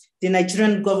that the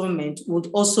Nigerian government would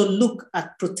also look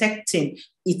at protecting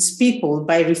its people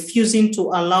by refusing to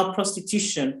allow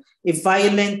prostitution, a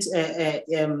violent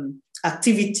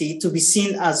activity, to be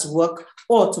seen as work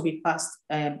or to be passed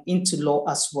into law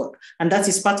as work. And that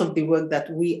is part of the work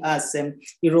that we as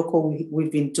Iroko,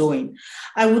 we've been doing.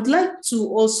 I would like to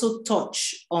also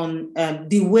touch on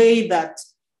the way that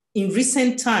in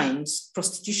recent times,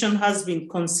 prostitution has been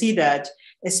considered,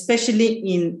 especially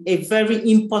in a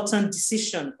very important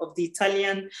decision of the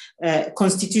Italian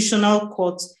Constitutional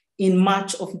Court in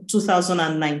March of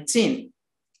 2019.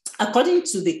 According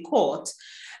to the court,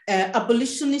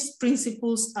 abolitionist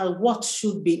principles are what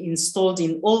should be installed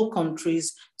in all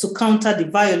countries to counter the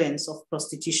violence of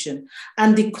prostitution.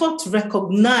 And the court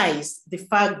recognized the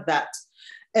fact that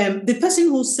the person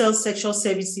who sells sexual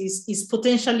services is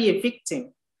potentially a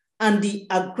victim. and the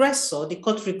aggressor, the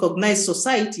court recognized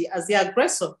society as the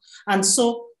aggressor. And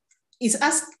so it's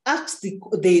asked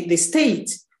the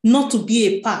state not to be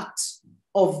a part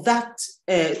of that,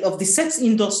 of the sex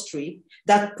industry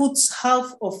that puts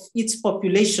half of its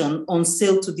population on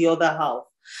sale to the other half.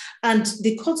 And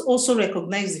the court also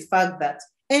recognized the fact that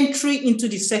entry into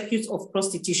the circuit of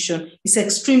prostitution is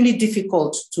extremely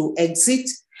difficult to exit,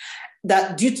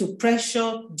 that due to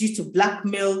pressure, due to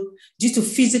blackmail, due to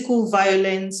physical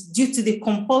violence, due to the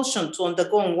compulsion to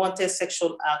undergo unwanted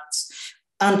sexual acts,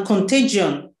 and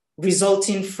contagion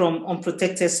resulting from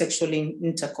unprotected sexual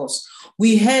intercourse.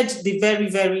 We heard the very,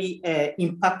 very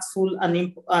impactful and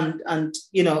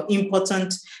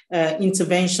important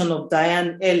intervention of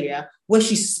Diane earlier, where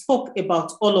she spoke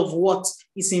about all of what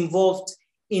is involved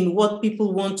in what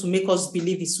people want to make us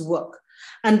believe is work.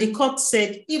 And the court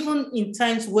said, even in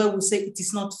times where we say it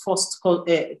is not forced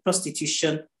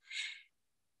prostitution,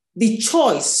 the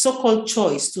choice, so-called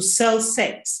choice to sell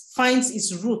sex finds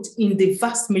its root in the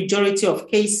vast majority of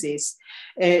cases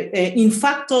in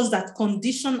factors that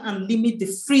condition and limit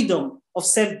the freedom of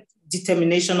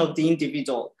self-determination of the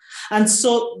individual. And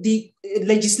so the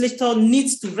legislator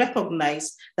needs to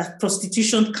recognize that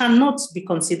prostitution cannot be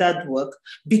considered work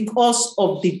because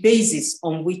of the basis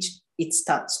on which it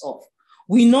starts off.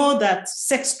 We know that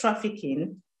sex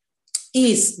trafficking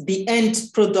is the end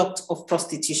product of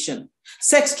prostitution.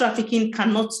 Sex trafficking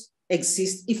cannot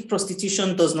exist if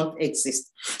prostitution does not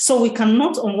exist. So we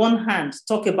cannot, on one hand,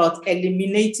 talk about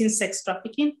eliminating sex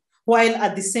trafficking, while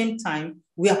at the same time,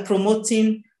 we are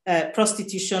promoting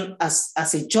prostitution as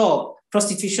a job,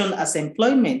 prostitution as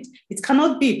employment. It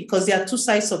cannot be, because there are two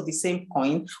sides of the same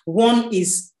coin. One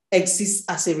exists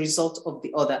as a result of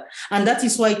the other. And that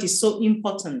is why it is so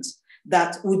important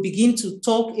that we begin to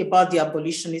talk about the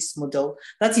abolitionist model.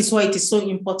 That is why it is so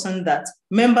important that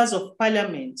members of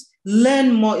parliament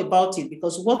learn more about it,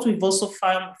 because what we've also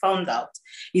found out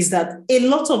is that a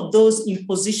lot of those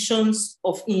impositions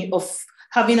of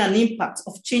having an impact,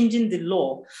 of changing the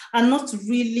law, are not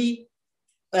really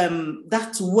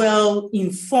that well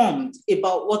informed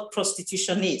about what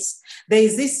prostitution is. There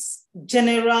is this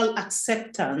general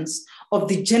acceptance of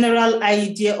the general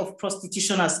idea of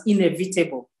prostitution as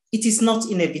inevitable. It is not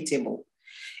inevitable.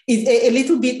 It's a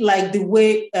little bit like the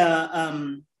way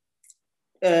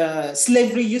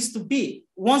slavery used to be.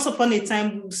 Once upon a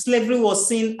time, slavery was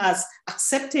seen as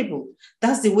acceptable.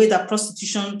 That's the way that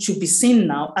prostitution should be seen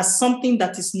now, as something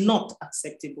that is not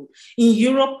acceptable. In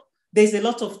Europe, there's a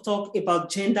lot of talk about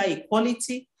gender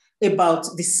equality, about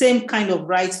the same kind of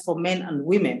rights for men and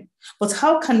women. But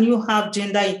how can you have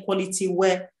gender equality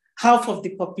where half of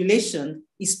the population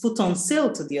is put on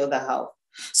sale to the other half?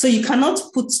 So you cannot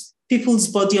put people's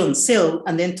body on sale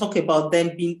and then talk about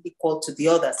them being equal to the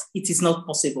others. It is not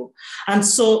possible. And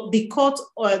so the court,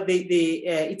 or the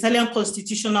Italian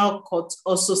Constitutional Court,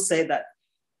 also said that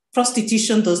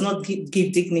prostitution does not give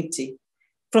dignity.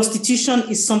 Prostitution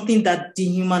is something that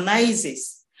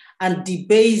dehumanizes and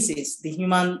debases the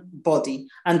human body,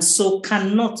 and so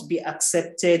cannot be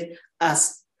accepted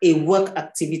as a work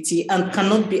activity and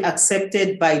cannot be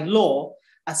accepted by law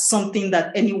as something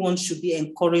that anyone should be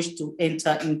encouraged to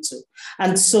enter into.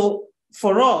 And so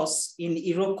for us in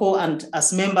Iroko and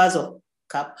as members of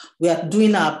CAP, we are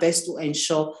doing our best to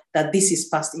ensure that this is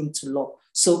passed into law.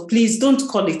 So please don't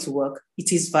call it work.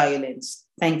 It is violence.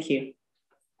 Thank you.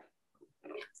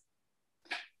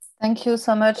 Thank you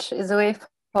so much, Esohe,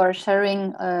 for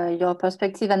sharing your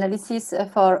perspective analysis,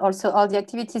 for also all the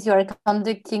activities you are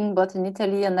conducting both in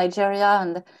Italy and Nigeria,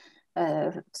 and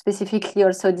specifically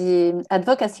also the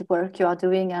advocacy work you are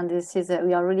doing. And this is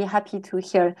we are really happy to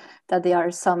hear that there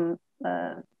are some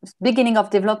beginning of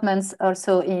developments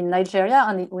also in Nigeria,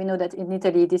 and we know that in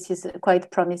Italy this is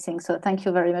quite promising. So thank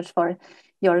you very much for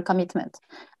your commitment.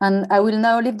 And I will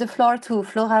now leave the floor to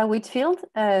Flora Whitfield,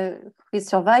 who is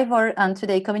survivor and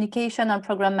today communication and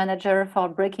program manager for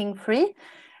Breaking Free.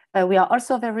 We are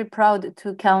also very proud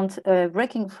to count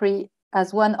Breaking Free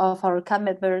as one of our CAP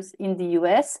members in the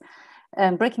US.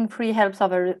 Breaking Free helps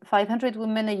over 500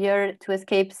 women a year to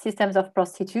escape systems of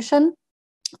prostitution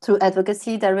through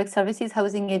advocacy, direct services,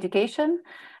 housing, education.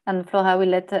 And Flora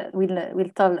will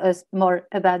tell us more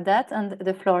about that, and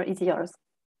the floor is yours.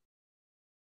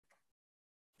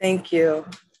 Thank you.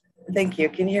 Thank you.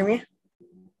 Can you hear me?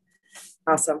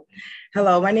 Awesome.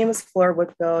 Hello, my name is Flora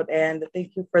Whitfield, and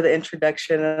thank you for the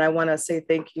introduction. And I want to say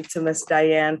thank you to Ms.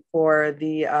 Diane for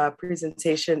the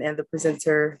presentation and the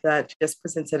presenter that just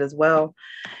presented as well.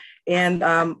 And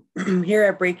here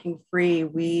at Breaking Free,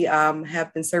 we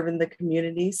have been serving the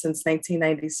community since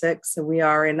 1996, and we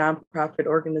are a nonprofit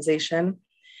organization.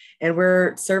 And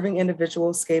we're serving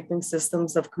individuals escaping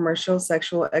systems of commercial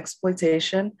sexual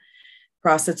exploitation,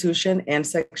 prostitution, and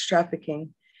sex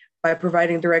trafficking by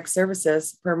providing direct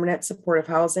services, permanent supportive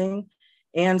housing,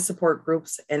 and support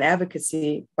groups and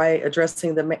advocacy. By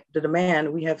addressing the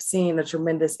demand, we have seen a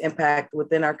tremendous impact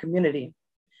within our community.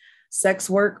 Sex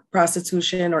work,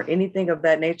 prostitution, or anything of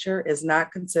that nature is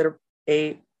not considered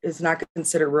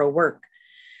real work.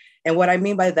 And what I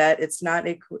mean by that, it's not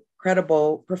a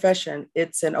credible profession.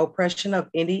 It's an oppression of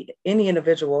any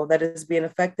individual that is being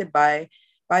affected by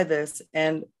this.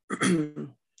 And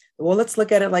well, let's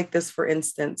look at it like this, for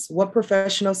instance. What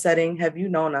professional setting have you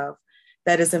known of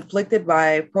that is inflicted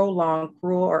by prolonged,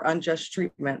 cruel, or unjust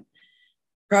treatment?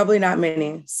 Probably not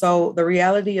many. So the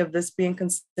reality of this being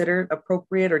considered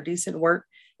appropriate or decent work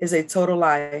is a total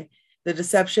lie. The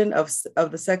deception of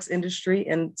the sex industry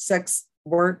and sex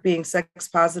work being sex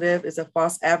positive is a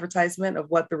false advertisement of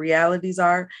what the realities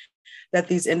are that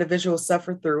these individuals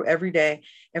suffer through every day,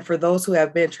 and for those who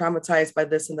have been traumatized by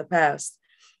this in the past.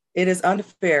 It is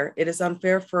unfair. It is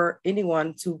unfair for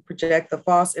anyone to project the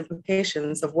false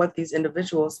implications of what these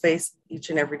individuals face each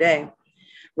and every day.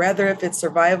 Rather, if it's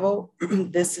survival,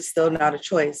 this is still not a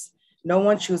choice. No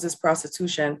one chooses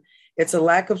prostitution. It's a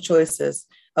lack of choices,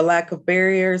 a lack of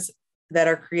barriers that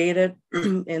are created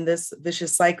in this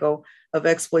vicious cycle of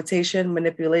exploitation,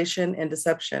 manipulation, and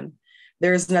deception.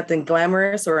 There is nothing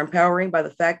glamorous or empowering by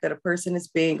the fact that a person is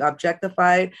being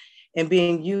objectified and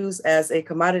being used as a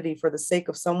commodity for the sake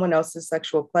of someone else's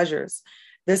sexual pleasures.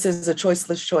 This is a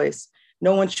choiceless choice.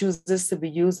 No one chooses to be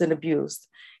used and abused.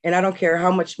 And I don't care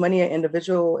how much money an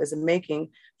individual is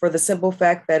making, for the simple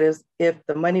fact that is, if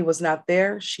the money was not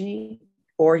there, she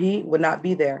or he would not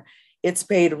be there. It's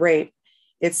paid rape.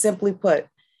 It's simply put,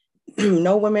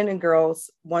 no women and girls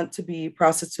want to be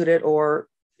prostituted or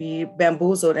be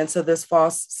bamboozled into this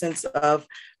false sense of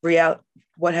reality,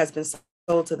 what has been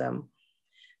sold to them.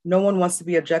 No one wants to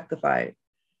be objectified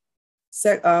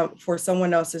for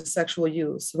someone else's sexual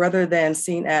use, rather than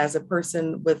seen as a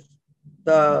person with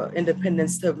the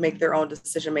independence to make their own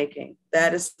decision-making.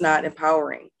 That is not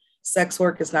empowering. Sex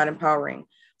work is not empowering.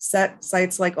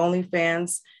 Sites like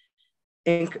OnlyFans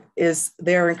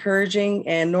they're encouraging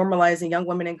and normalizing young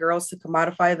women and girls to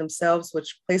commodify themselves,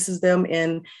 which places them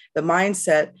in the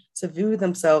mindset to view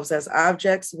themselves as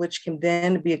objects, which can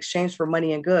then be exchanged for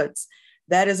money and goods.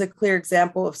 That is a clear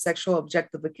example of sexual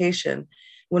objectification.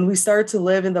 When we start to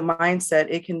live in the mindset,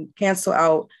 it can cancel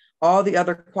out all the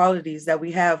other qualities that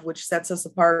we have, which sets us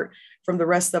apart from the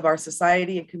rest of our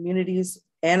society and communities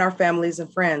and our families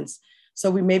and friends. So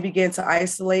we may begin to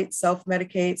isolate,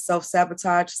 self-medicate,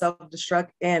 self-sabotage, self-destruct,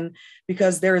 and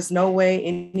because there is no way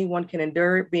anyone can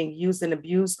endure being used and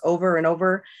abused over and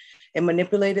over and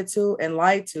manipulated to and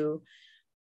lied to,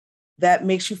 that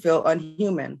makes you feel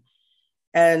unhuman.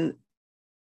 And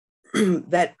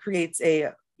that creates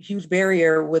a huge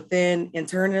barrier within,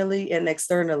 internally and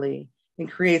externally, and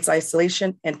creates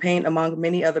isolation and pain among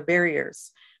many other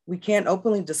barriers. We can't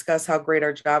openly discuss how great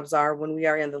our jobs are when we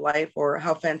are in the life, or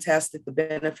how fantastic the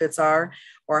benefits are,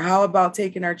 or how about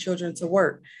taking our children to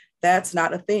work. That's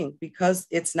not a thing, because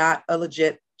it's not a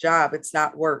legit job. It's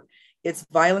not work. It's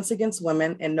violence against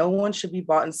women, and no one should be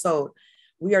bought and sold.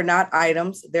 We are not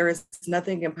items. There is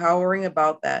nothing empowering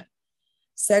about that.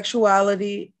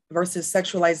 Sexuality versus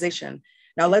sexualization.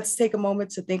 Now let's take a moment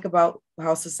to think about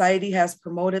how society has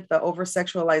promoted the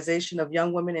over-sexualization of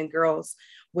young women and girls,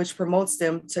 which promotes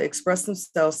them to express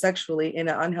themselves sexually in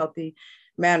an unhealthy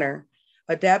manner.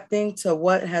 Adapting to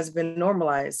what has been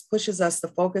normalized pushes us to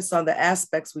focus on the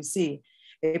aspects we see.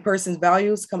 A person's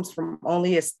values comes from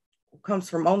only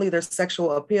their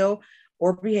sexual appeal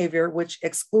or behavior, which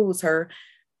excludes her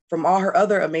from all her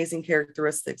other amazing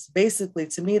characteristics. Basically,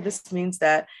 to me, this means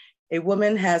that a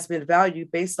woman has been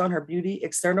valued based on her beauty,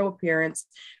 external appearance,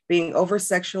 being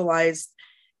over-sexualized,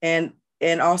 and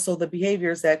also the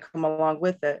behaviors that come along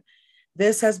with it.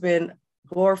 This has been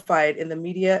glorified in the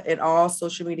media and all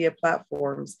social media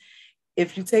platforms.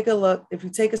 If you take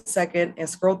a second and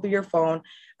scroll through your phone,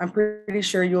 I'm pretty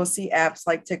sure you'll see apps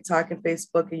like TikTok and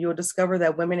Facebook, and you'll discover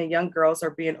that women and young girls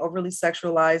are being overly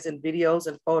sexualized in videos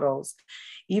and photos,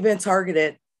 even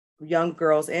targeted young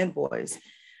girls and boys.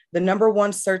 The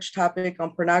 #1 search topic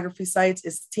on pornography sites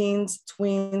is teens,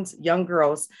 tweens, young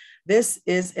girls. This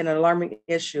is an alarming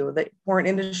issue. The porn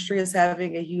industry is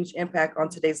having a huge impact on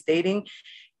today's dating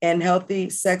and healthy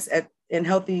sex and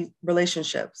healthy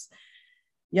relationships.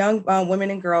 Young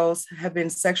women and girls have been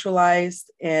sexualized,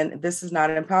 and this is not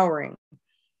empowering.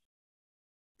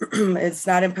 It's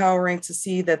not empowering to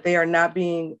see that they are not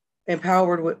being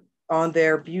empowered on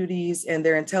their beauties and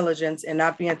their intelligence, and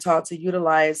not being taught to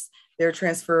utilize their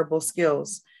transferable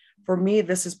skills. For me,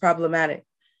 this is problematic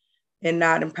and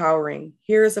not empowering.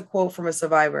 Here is a quote from a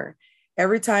survivor.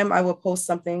 Every time I would post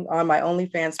something on my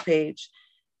OnlyFans page,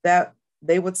 that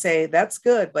they would say, that's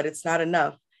good, but it's not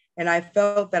enough. And I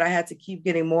felt that I had to keep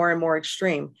getting more and more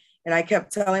extreme. And I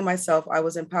kept telling myself I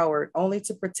was empowered, only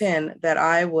to pretend that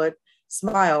I would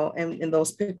smile in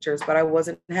those pictures, but I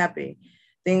wasn't happy.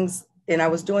 And I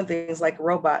was doing things like a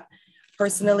robot.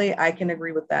 Personally, I can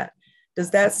agree with that. Does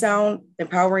that sound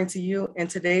empowering to you? In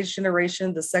today's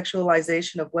generation, the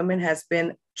sexualization of women has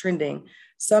been trending.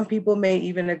 Some people may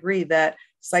even agree that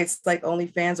sites like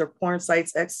OnlyFans or porn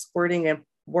sites, escorting and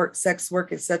sex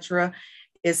work, etc.,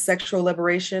 is sexual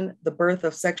liberation. The birth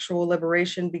of sexual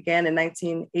liberation began in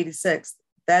 1986.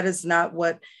 That is not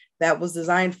what that was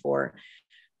designed for.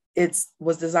 It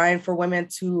was designed for women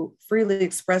to freely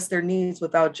express their needs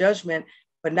without judgment,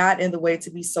 but not in the way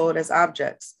to be sold as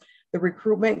objects. The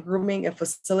recruitment, grooming, and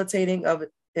facilitating of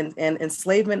and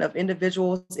enslavement of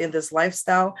individuals in this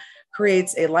lifestyle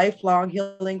creates a lifelong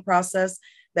healing process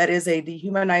that is a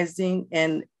dehumanizing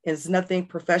and is nothing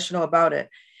professional about it.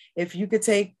 If you could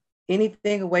take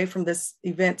anything away from this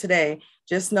event today,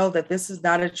 just know that this is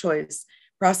not a choice.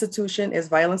 Prostitution is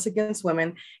violence against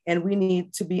women, and we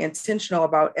need to be intentional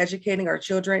about educating our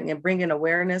children and bringing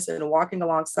awareness and walking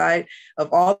alongside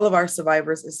of all of our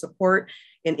survivors and support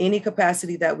in any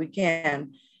capacity that we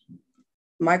can.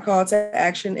 My call to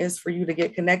action is for you to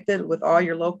get connected with all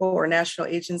your local or national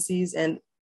agencies and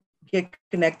get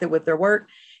connected with their work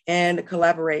and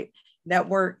collaborate,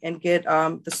 network, and get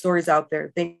the stories out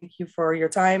there. Thank you for your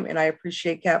time, and I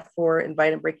appreciate CAP for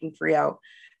inviting Breaking Free out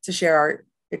to share our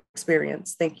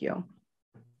experience. Thank you.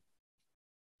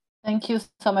 Thank you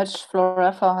so much,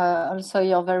 Flora, for also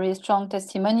your very strong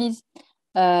testimonies,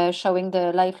 showing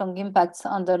the lifelong impacts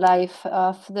on the life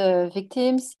of the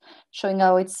victims, showing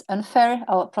how it's unfair,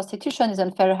 how prostitution is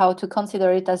unfair, how to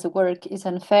consider it as a work is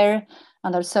unfair,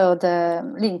 and also the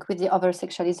link with the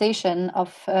over-sexualization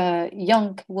of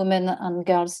young women and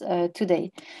girls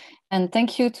today. And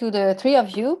thank you to the three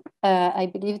of you.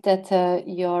 I believe that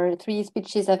your three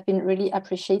speeches have been really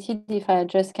appreciated. If I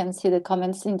just can see the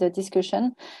comments in the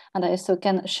discussion, and I also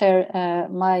can share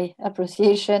my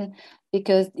appreciation,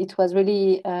 because it was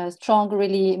really strong,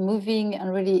 really moving,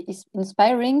 and really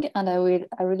inspiring. And I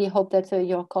really hope that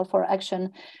your call for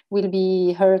action will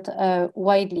be heard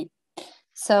widely.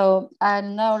 So I'll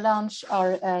now launch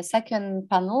our second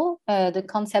panel, the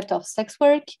concept of sex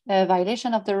work,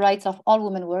 violation of the rights of all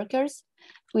women workers,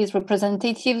 with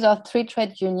representatives of 3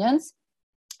 trade unions.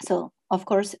 So, of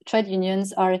course, trade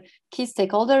unions are key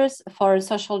stakeholders for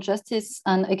social justice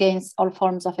and against all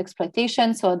forms of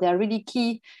exploitation. So they are really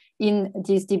key in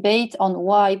this debate on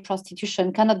why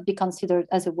prostitution cannot be considered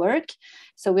as a work.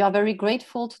 So we are very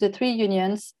grateful to the 3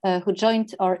 unions who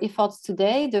joined our efforts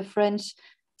today, the French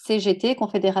CGT,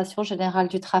 Confédération Générale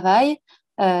du Travail,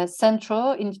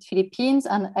 Sentro in the Philippines,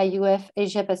 and IUF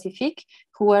Asia Pacific,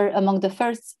 who were among the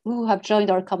first who have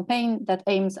joined our campaign that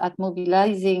aims at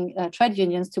mobilizing trade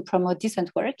unions to promote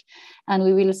decent work. And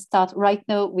we will start right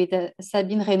now with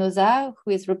Sabine REYNOSA,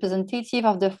 who is representative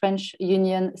of the French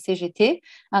union CGT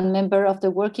and member of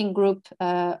the working group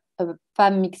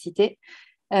Femmes-Mixité.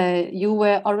 You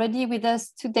were already with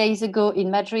us 2 days ago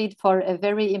in Madrid for a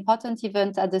very important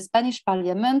event at the Spanish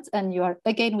Parliament, and you are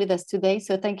again with us today.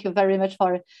 So thank you very much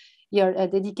for your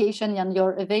dedication and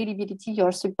your availability,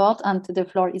 your support, and the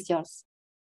floor is yours.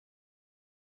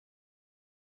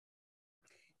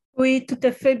 Oui, tout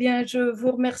à fait bien. Je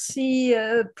vous remercie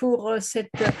pour cette.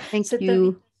 Thank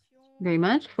you very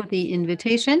much for the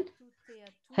invitation.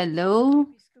 Hello,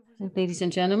 ladies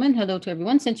and gentlemen. Hello to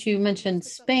everyone. Since you mentioned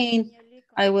Spain,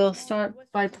 I will start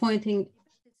by pointing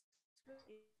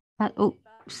at, oh,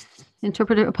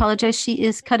 interpreter, apologize, she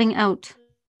is cutting out.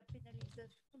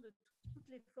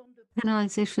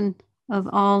 Penalization of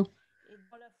all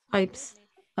types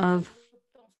of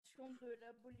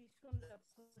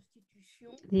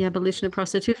the abolition of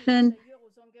prostitution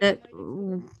that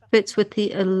fits with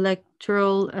the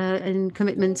electoral and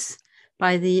commitments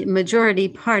by the majority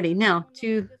party. Now,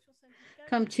 to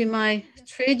come to my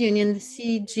trade union, the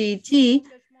CGT,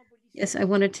 yes, I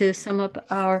wanted to sum up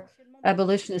our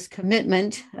abolitionist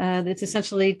commitment. It's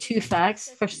essentially 2 facts.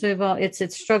 First of all, it's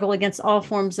its struggle against all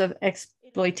forms of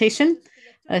exploitation,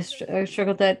 a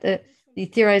struggle that the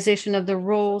theorization of the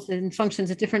roles and functions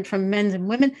is different from men and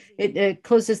women. It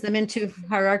closes them into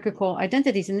hierarchical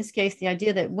identities. In this case, the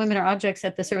idea that women are objects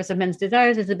at the service of men's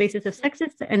desires is the basis of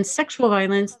sexist and sexual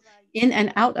violence in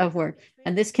and out of work.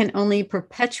 And this can only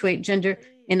perpetuate gender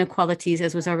inequalities,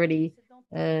 as was already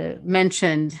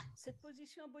mentioned.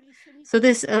 So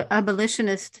this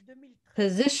abolitionist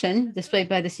position displayed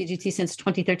by the CGT since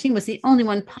 2013 was the only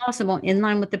one possible in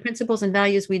line with the principles and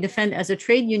values we defend as a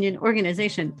trade union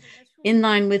organization, in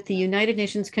line with the United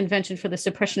Nations Convention for the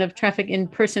Suppression of Traffic in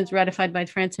Persons ratified by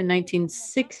France in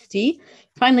 1960.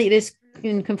 Finally, it is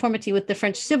in conformity with the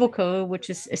French Civil Code,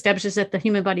 which establishes that the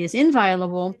human body is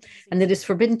inviolable and that it is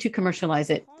forbidden to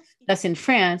commercialize it. Thus, in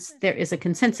France, there is a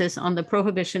consensus on the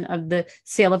prohibition of the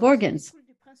sale of organs.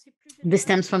 This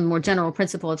stems from the more general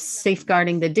principle of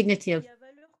safeguarding the dignity of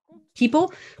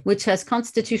people, which has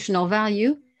constitutional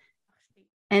value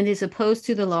and is opposed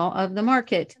to the law of the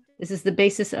market. This is the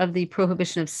basis of the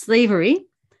prohibition of slavery.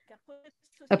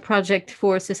 A project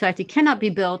for society cannot be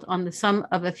built on the sum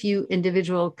of a few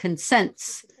individual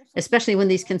consents, especially when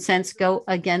these consents go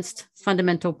against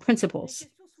fundamental principles.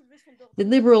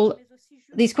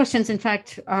 These questions, in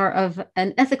fact, are of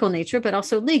an ethical nature, but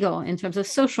also legal in terms of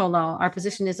social law. Our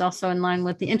position is also in line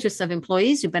with the interests of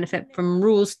employees who benefit from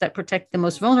rules that protect the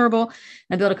most vulnerable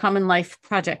and build a common life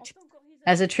project.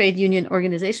 As a trade union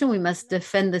organization, we must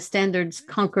defend the standards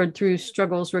conquered through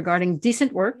struggles regarding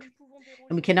decent work,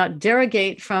 and we cannot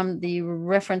derogate from the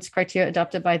reference criteria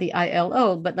adopted by the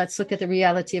ILO, but let's look at the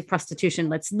reality of prostitution.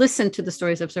 Let's listen to the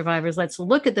stories of survivors. Let's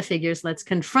look at the figures. Let's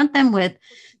confront them with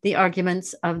the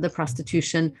arguments of the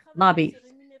prostitution lobby.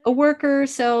 A worker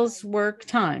sells work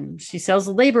time. She sells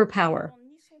labor power.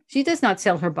 She does not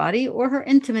sell her body or her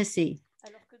intimacy.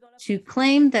 To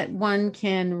claim that one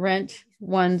can rent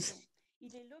one's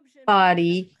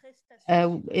body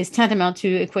is tantamount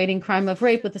to equating crime of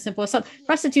rape with a simple assault.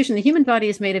 Prostitution, the human body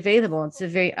is made available. It's a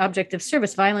very object of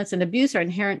service. Violence and abuse are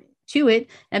inherent to it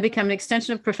and become an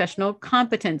extension of professional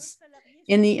competence.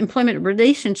 In the employment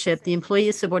relationship, the employee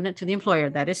is subordinate to the employer.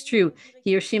 That is true.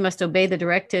 He or she must obey the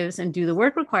directives and do the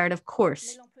work required, of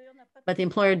course. But the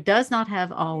employer does not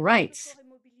have all rights.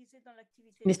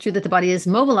 It is true that the body is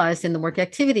mobilized in the work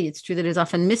activity. It's true that it is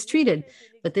often mistreated,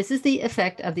 but this is the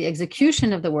effect of the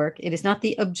execution of the work. It is not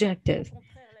the objective.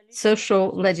 Social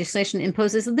legislation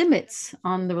imposes limits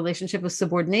on the relationship of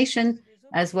subordination,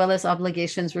 as well as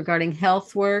obligations regarding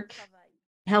health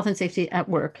and safety at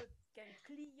work.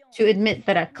 To admit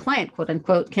that a client, quote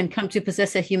unquote, can come to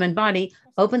possess a human body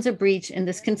opens a breach in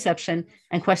this conception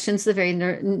and questions the very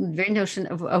notion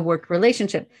of a work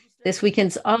relationship. This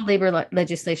weakens all labor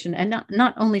legislation, and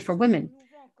not only for women.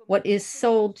 What is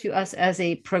sold to us as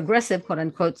a progressive, quote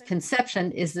unquote,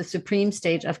 conception is the supreme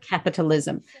stage of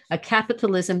capitalism, a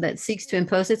capitalism that seeks to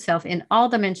impose itself in all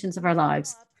dimensions of our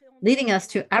lives, leading us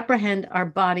to apprehend our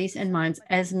bodies and minds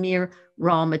as mere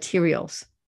raw materials.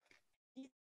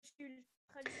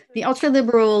 The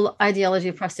ultra-liberal ideology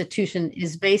of prostitution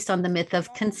is based on the myth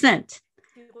of consent,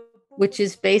 which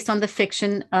is based on the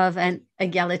fiction of an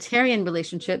egalitarian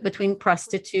relationship between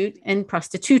prostitute and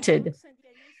prostituted.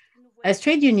 As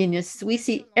trade unionists, we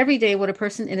see every day what a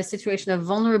person in a situation of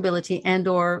vulnerability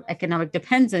and/or economic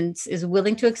dependence is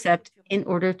willing to accept in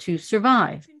order to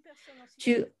survive.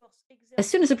 As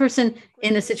soon as a person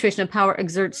in a situation of power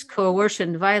exerts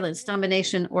coercion, violence,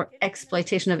 domination, or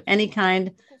exploitation of any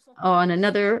kind on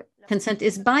another, consent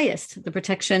is biased. The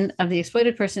protection of the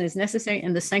exploited person is necessary,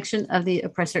 and the sanction of the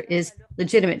oppressor is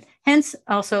legitimate. Hence,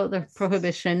 also the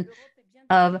prohibition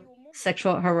of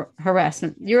sexual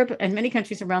harassment. Europe and many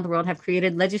countries around the world have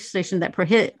created legislation that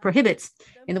prohibits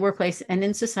in the workplace and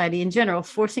in society in general,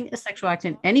 forcing a sexual act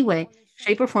in any way,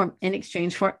 shape, or form in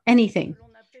exchange for anything.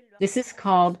 This is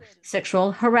called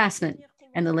sexual harassment,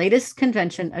 and the latest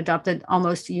convention, adopted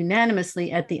almost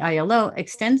unanimously at the ILO,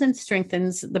 extends and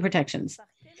strengthens the protections.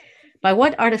 By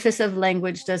what artifice of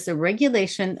language does the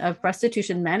regulation of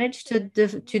prostitution manage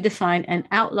to define an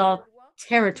outlaw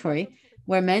territory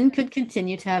where men could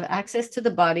continue to have access to the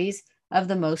bodies of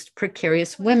the most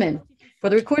precarious women?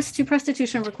 For the recourse to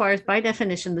prostitution requires, by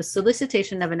definition, the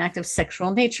solicitation of an act of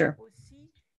sexual nature.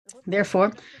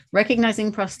 Therefore,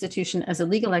 recognizing prostitution as a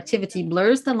legal activity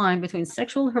blurs the line between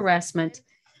sexual harassment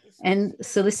and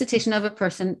solicitation of a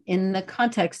person in the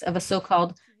context of a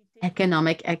so-called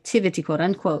economic activity, quote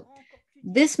unquote.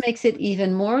 This makes it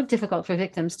even more difficult for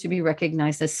victims to be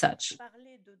recognized as such.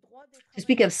 To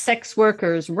speak of sex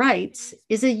workers' rights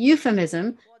is a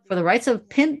euphemism for the rights of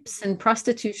pimps and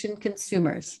prostitution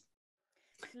consumers.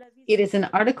 It is an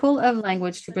article of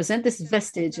language to present this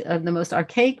vestige of the most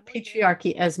archaic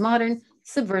patriarchy as modern,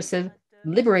 subversive,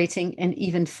 liberating, and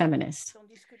even feminist.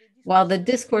 While the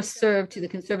discourse served to the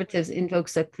conservatives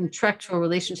invokes a contractual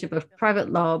relationship of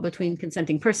private law between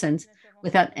consenting persons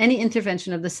without any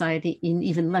intervention of the society and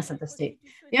even less of the state.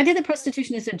 The idea that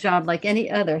prostitution is a job like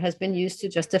any other has been used to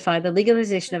justify the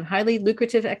legalization of highly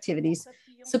lucrative activities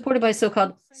supported by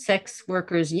so-called sex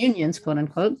workers' unions, quote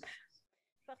unquote.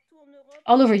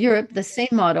 All over Europe, the same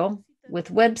model with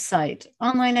website,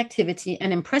 online activity,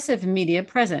 and impressive media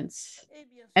presence.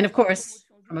 And of course,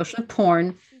 promotion of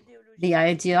porn, the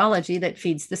ideology that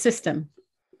feeds the system.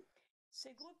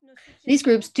 These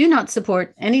groups do not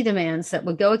support any demands that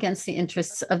would go against the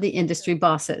interests of the industry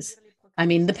bosses. I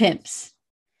mean, the pimps,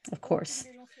 of course.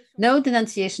 No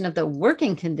denunciation of the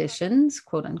working conditions,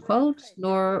 quote unquote,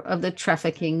 nor of the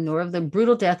trafficking, nor of the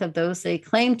brutal death of those they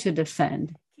claim to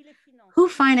defend. Who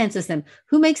finances them?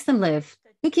 Who makes them live?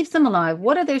 Who keeps them alive?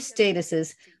 What are their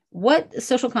statuses? What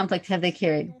social conflict have they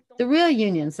carried? The real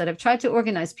unions that have tried to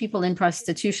organize people in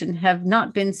prostitution have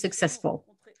not been successful.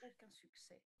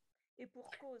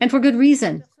 And for good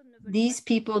reason. These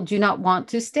people do not want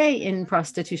to stay in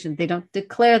prostitution. They don't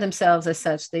declare themselves as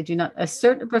such. They do not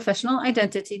assert a professional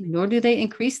identity, nor do they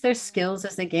increase their skills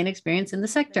as they gain experience in the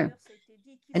sector.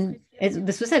 And as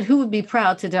this was said, who would be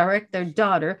proud to direct their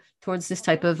daughter towards this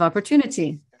type of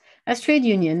opportunity? As trade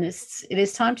unionists, it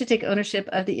is time to take ownership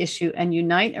of the issue and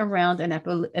unite around an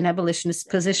abolitionist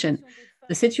position.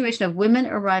 The situation of women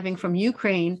arriving from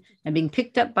Ukraine and being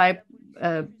picked up by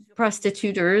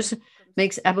prostituters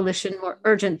makes abolition more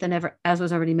urgent than ever, as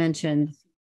was already mentioned.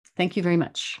 Thank you very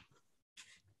much.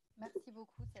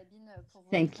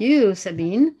 Thank you,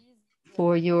 Sabine,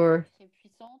 for your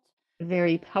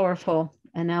very powerful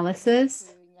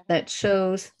analysis that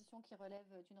shows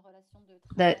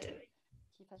that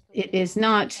it is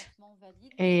not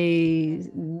a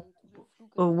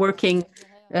working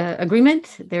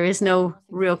agreement. There is no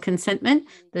real consentment.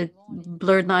 The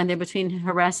blurred line there between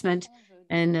harassment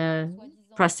and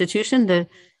prostitution,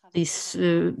 these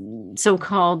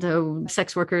so-called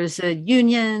sex workers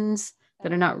unions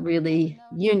that are not really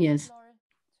unions.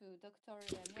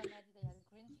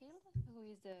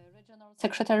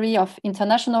 Secretary of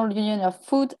International Union of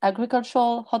Food,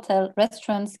 Agricultural, Hotel,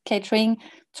 Restaurants, Catering,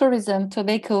 Tourism,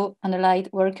 Tobacco, and Allied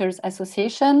Workers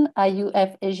Association,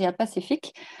 IUF Asia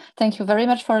Pacific. Thank you very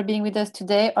much for being with us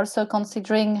today, also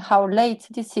considering how late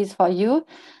this is for you,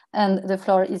 and the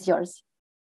floor is yours.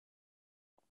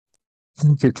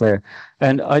 Thank you, Claire.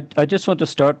 And I just want to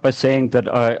start by saying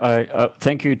that I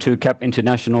thank you to CAP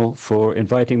International for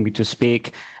inviting me to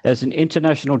speak. As an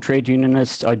international trade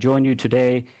unionist, I join you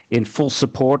today in full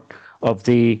support of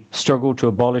the struggle to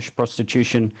abolish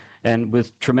prostitution and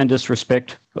with tremendous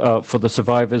respect for the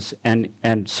survivors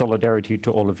and solidarity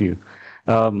to all of you.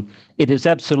 It is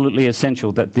absolutely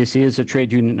essential that this is a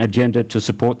trade union agenda to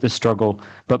support this struggle,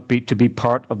 but to be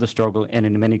part of the struggle and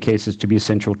in many cases to be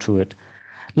essential to it.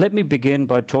 Let me begin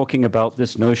by talking about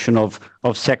this notion of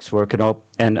sex work,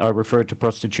 and I refer to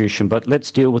prostitution, but let's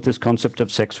deal with this concept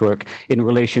of sex work in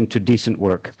relation to decent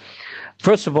work.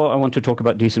 First of all, I want to talk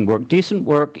about decent work. Decent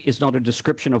work is not a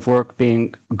description of work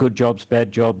being good jobs,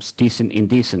 bad jobs, decent,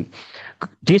 indecent.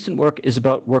 Decent work is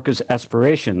about workers'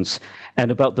 aspirations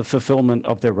and about the fulfillment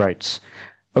of their rights.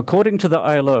 According to the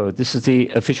ILO, this is the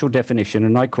official definition,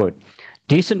 and I quote,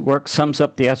 "Decent work sums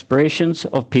up the aspirations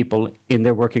of people in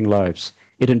their working lives.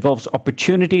 It involves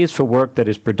opportunities for work that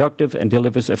is productive and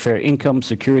delivers a fair income,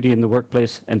 security in the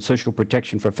workplace, and social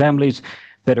protection for families,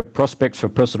 better prospects for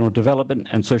personal development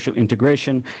and social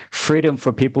integration, freedom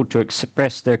for people to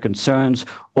express their concerns,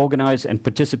 organize and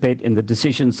participate in the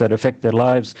decisions that affect their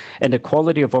lives, and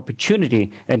equality of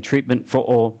opportunity and treatment for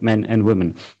all men and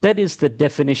women." That is the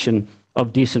definition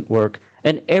of decent work,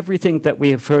 and everything that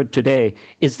we have heard today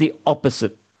is the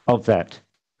opposite of that.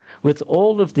 With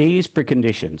all of these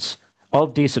preconditions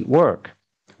of decent work,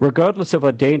 regardless of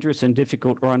how dangerous and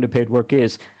difficult or underpaid work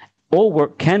is, all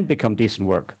work can become decent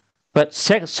work, but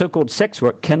so-called sex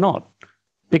work cannot,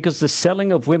 because the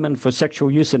selling of women for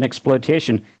sexual use and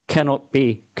exploitation cannot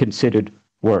be considered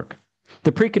work.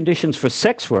 The preconditions for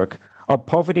sex work are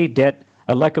poverty, debt,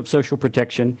 a lack of social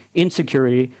protection,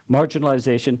 insecurity,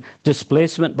 marginalization,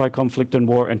 displacement by conflict and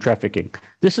war, and trafficking.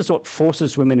 This is what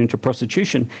forces women into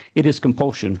prostitution. It is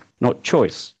compulsion, not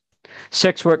choice.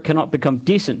 Sex work cannot become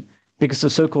decent because the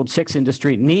so-called sex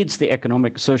industry needs the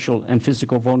economic, social, and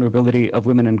physical vulnerability of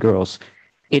women and girls.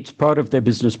 It's part of their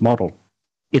business model.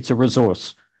 It's a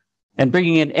resource. And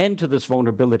bringing an end to this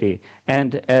vulnerability,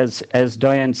 and as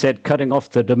Diane said, cutting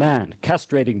off the demand,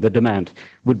 castrating the demand,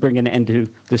 would bring an end to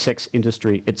the sex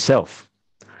industry itself.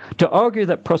 To argue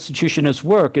that prostitution is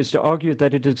work is to argue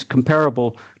that it is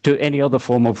comparable to any other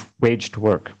form of waged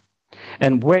work.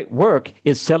 And work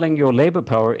is selling your labor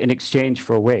power in exchange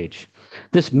for a wage.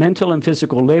 This mental and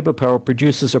physical labor power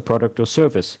produces a product or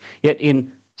service. Yet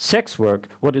in sex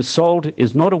work, what is sold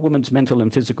is not a woman's mental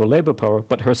and physical labor power,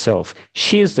 but herself.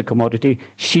 She is the commodity.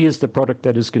 She is the product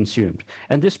that is consumed.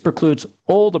 And this precludes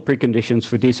all the preconditions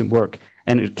for decent work,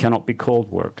 and it cannot be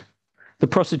called work. The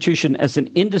prostitution as an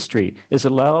industry is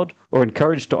allowed or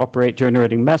encouraged to operate,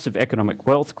 generating massive economic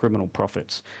wealth, criminal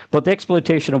profits. But the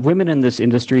exploitation of women in this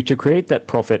industry to create that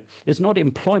profit is not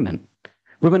employment.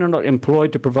 Women are not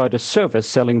employed to provide a service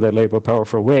selling their labor power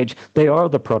for a wage. They are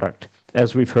the product,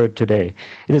 as we've heard today.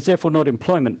 It is therefore not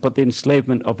employment, but the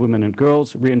enslavement of women and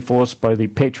girls, reinforced by the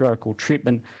patriarchal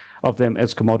treatment of them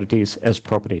as commodities, as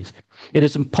properties. It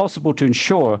is impossible to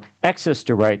ensure access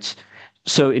to rights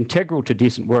so integral to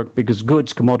decent work because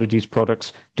goods, commodities,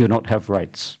 products do not have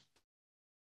rights.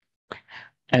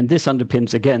 And this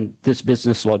underpins, again, this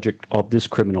business logic of this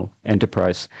criminal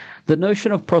enterprise. The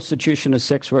notion of prostitution as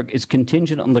sex work is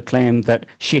contingent on the claim that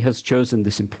she has chosen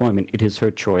this employment. It is her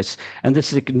choice. And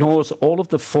this ignores all of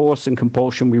the force and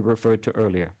compulsion we referred to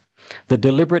earlier. The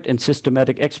deliberate and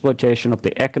systematic exploitation of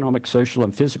the economic, social,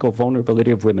 and physical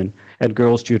vulnerability of women and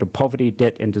girls due to poverty,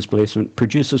 debt, and displacement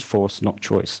produces force, not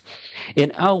choice.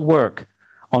 In our work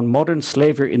on modern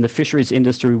slavery in the fisheries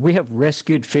industry, we have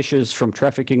rescued fishers from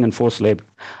trafficking and forced labor.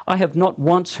 I have not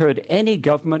once heard any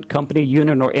government, company,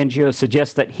 union, or NGO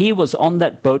suggest that he was on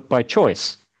that boat by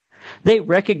choice. They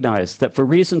recognized that for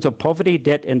reasons of poverty,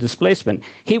 debt, and displacement,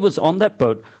 he was on that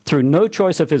boat through no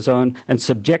choice of his own and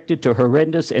subjected to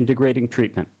horrendous and degrading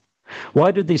treatment.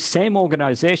 Why do these same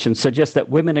organizations suggest that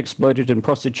women exploited in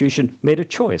prostitution made a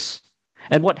choice?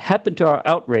 And what happened to our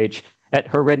outrage at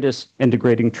horrendous and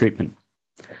degrading treatment?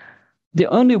 The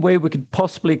only way we could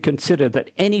possibly consider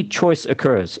that any choice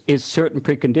occurs is certain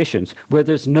preconditions where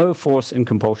there's no force and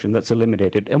compulsion that's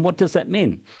eliminated. And what does that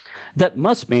mean? That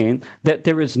must mean that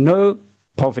there is no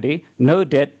poverty, no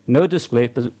debt, no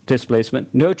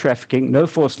displacement, no trafficking, no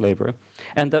forced labor,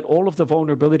 and that all of the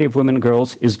vulnerability of women and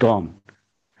girls is gone.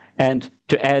 And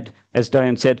to add, as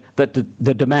Diane said, that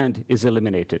the demand is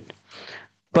eliminated.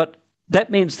 But that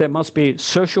means there must be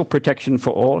social protection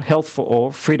for all, health for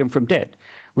all, freedom from debt.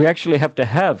 We actually have to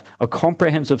have a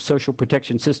comprehensive social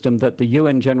protection system that the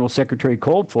UN General Secretary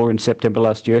called for in September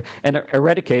last year and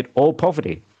eradicate all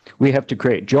poverty. We have to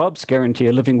create jobs, guarantee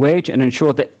a living wage, and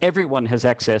ensure that everyone has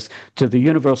access to the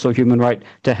universal human right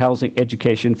to housing,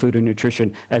 education, food, and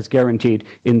nutrition as guaranteed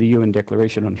in the UN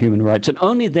Declaration on Human Rights. And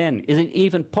only then is it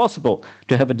even possible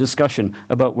to have a discussion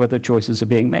about whether choices are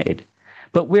being made.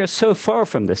 But we're so far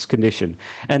from this condition.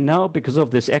 And now, because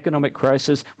of this economic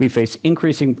crisis, we face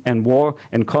increasing and war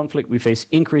and conflict. We face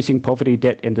increasing poverty,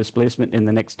 debt, and displacement in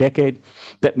the next decade.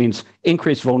 That means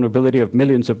increased vulnerability of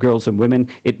millions of girls and women.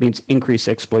 It means increased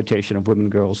exploitation of women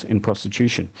and girls in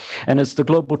prostitution. And as the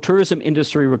global tourism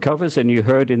industry recovers, and you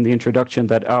heard in the introduction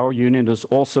that our union is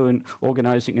also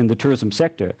organizing in the tourism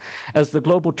sector, as the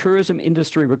global tourism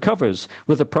industry recovers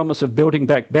with the promise of building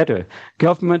back better,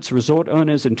 governments, resort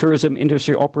owners, and tourism industry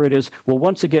operators will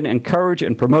once again encourage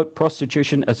and promote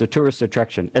prostitution as a tourist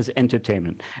attraction, as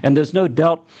entertainment. And there's no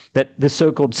doubt that this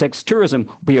so-called sex tourism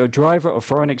will be a driver of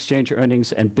foreign exchange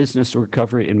earnings and business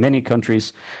recovery in many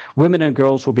countries. Women and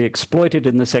girls will be exploited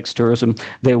in the sex tourism.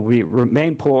 They will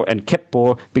remain poor and kept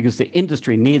poor because the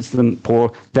industry needs them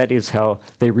poor. That is how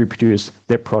they reproduce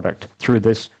their product, through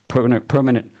this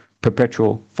permanent,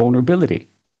 perpetual vulnerability.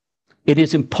 It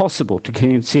is impossible to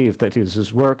conceive that it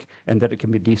is work and that it can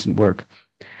be decent work.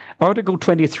 Article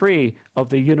 23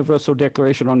 of the Universal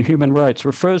Declaration on Human Rights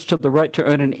refers to the right to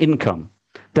earn an income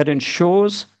that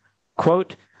ensures,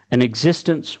 quote, an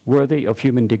existence worthy of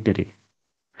human dignity.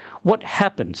 What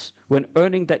happens when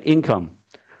earning that income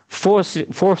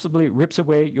forcibly rips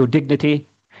away your dignity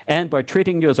and by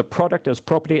treating you as a product, as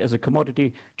property, as a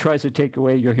commodity, tries to take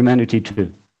away your humanity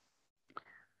too?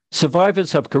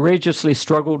 Survivors have courageously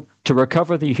struggled to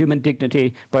recover the human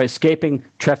dignity by escaping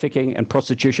trafficking and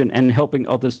prostitution and helping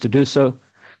others to do so.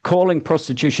 Calling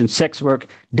prostitution sex work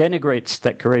denigrates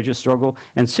that courageous struggle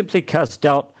and simply casts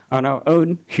doubt on our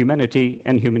own humanity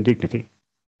and human dignity.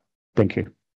 Thank you.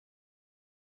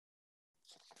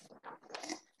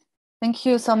 Thank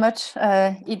you so much,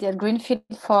 Hidayat GREENFIELD,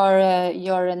 for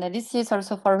your analysis,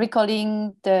 also for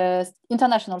recalling the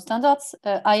international standards,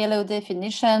 ILO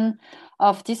definition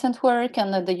of decent work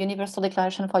and the Universal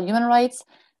Declaration for Human Rights,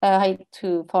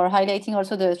 for highlighting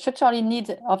also the structural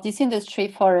need of this industry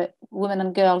for women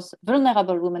and girls,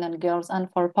 vulnerable women and girls, and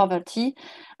for poverty.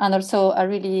 And also I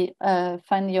really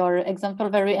find your example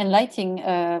very enlightening,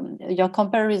 your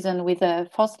comparison with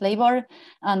forced labor,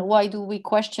 and why do we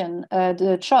question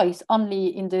the choice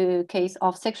only in the case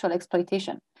of sexual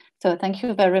exploitation. So thank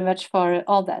you very much for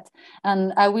all that.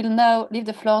 And I will now leave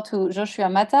the floor to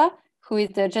Josua Mata, who is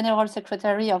the General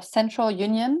Secretary of Sentro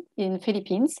Union in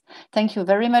Philippines. Thank you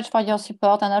very much for your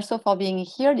support and also for being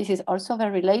here. This is also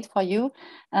very late for you,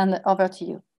 and over to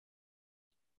you.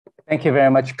 Thank you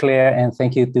very much, Claire, and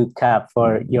thank you to CAP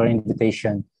for your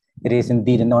invitation. It is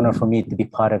indeed an honor for me to be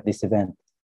part of this event.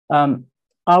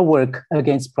 Our work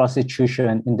against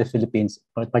prostitution in the Philippines,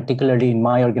 particularly in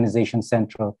my organization,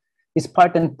 Sentro, is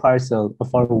part and parcel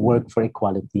of our work for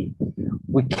equality.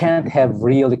 We can't have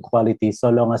real equality so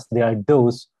long as there are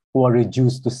those who are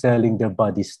reduced to selling their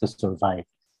bodies to survive.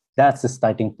 That's the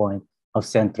starting point of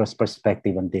Sentro's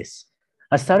perspective on this.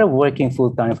 I started working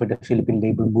full-time for the Philippine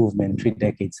labor movement 3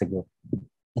 decades ago.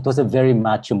 It was a very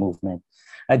macho movement.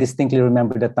 I distinctly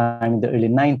remember the time in the early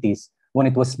 90s when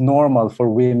it was normal for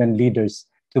women leaders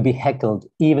to be heckled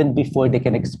even before they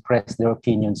can express their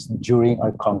opinions during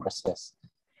our congresses.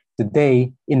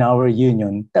 Today, in our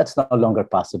union, that's no longer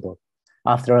possible.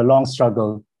 After a long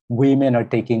struggle, women are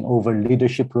taking over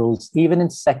leadership roles, even in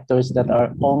sectors that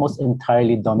are almost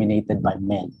entirely dominated by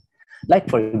men, like,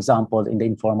 for example, in the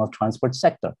informal transport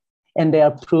sector. And they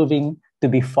are proving to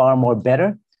be far more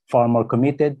better, far more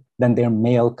committed than their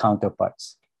male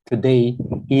counterparts. Today,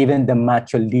 even the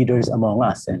macho leaders among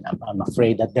us, and I'm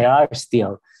afraid that there are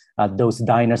still those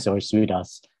dinosaurs with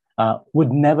us,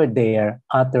 would never dare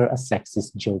utter a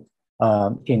sexist joke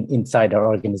inside our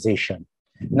organization.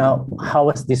 Now, how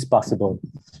is this possible?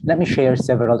 Let me share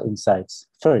several insights.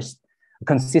 First,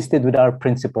 consistent with our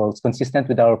principles,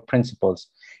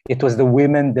 it was the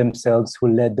women themselves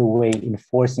who led the way in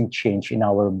forcing change in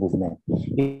our movement.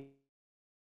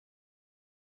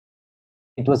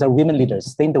 It was our women leaders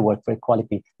staying the work for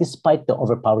equality despite the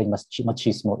overpowering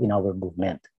machismo in our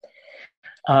movement.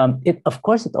 Of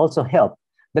course, it also helped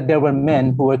that there were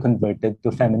men who were converted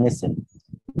to feminism.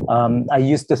 I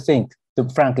used to think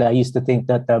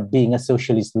that being a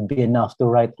socialist would be enough to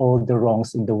right all the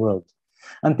wrongs in the world,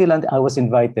 until I was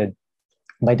invited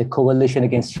by the Coalition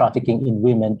Against Trafficking in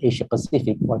Women Asia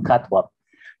Pacific, or CATWAP,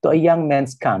 to a young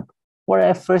men's camp where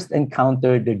I first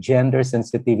encountered the gender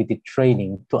sensitivity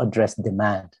training to address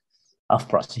demand of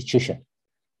prostitution.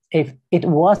 If it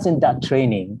was in that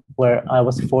training where I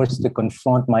was forced to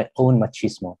confront my own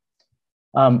machismo.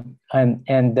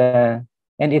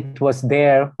 And it was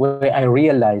there where I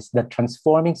realized that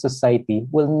transforming society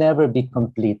will never be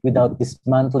complete without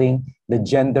dismantling the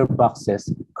gender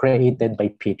boxes created by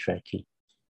patriarchy.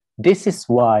 This is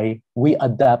why we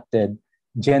adapted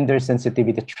gender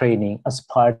sensitivity training as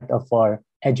part of our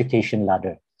education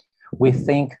ladder. We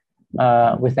thank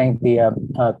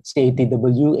the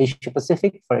CATW Asia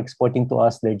Pacific for exporting to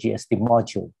us their GST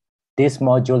module. This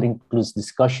module includes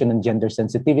discussion on gender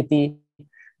sensitivity,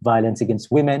 violence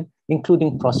against women,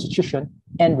 including prostitution,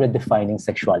 and redefining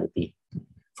sexuality.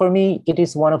 For me, it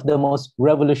is one of the most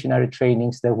revolutionary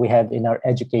trainings that we have in our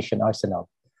education arsenal.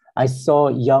 I saw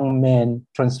young men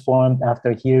transformed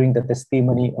after hearing the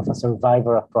testimony of a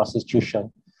survivor of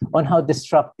prostitution on how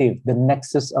destructive the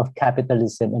nexus of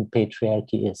capitalism and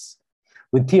patriarchy is.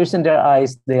 With tears in their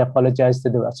eyes, they apologized to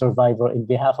the survivor in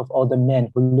behalf of all the men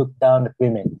who look down at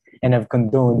women and have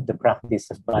condoned the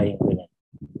practice of buying women.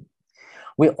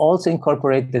 We also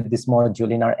incorporated this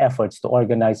module in our efforts to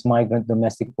organize migrant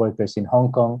domestic workers in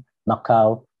Hong Kong,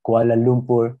 Macau, Kuala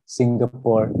Lumpur,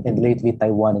 Singapore, and lately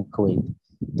Taiwan and Kuwait.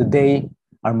 Today,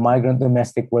 our migrant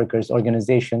domestic workers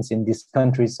organizations in these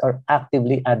countries are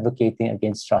actively advocating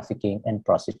against trafficking and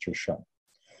prostitution.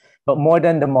 But more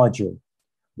than the module,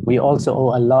 we also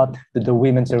owe a lot to the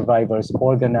women survivors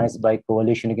organized by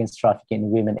Coalition Against Trafficking in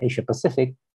Women Asia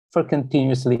Pacific for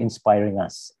continuously inspiring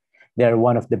us. They are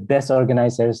one of the best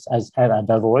organizers I've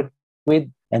ever worked with,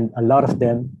 and a lot of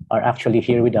them are actually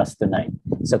here with us tonight.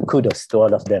 So kudos to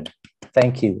all of them.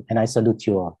 Thank you, and I salute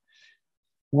you all.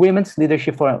 Women's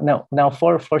leadership for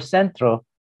Sentro,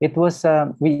 it was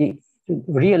we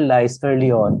realized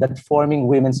early on that forming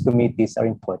women's committees are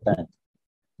important,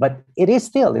 but it is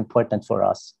still important for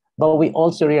us. But we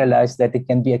also realized that it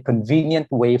can be a convenient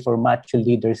way for macho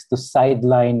leaders to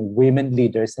sideline women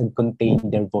leaders and contain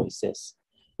their voices.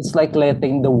 It's like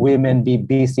letting the women be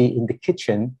busy in the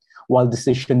kitchen while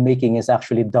decision-making is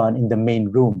actually done in the main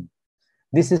room.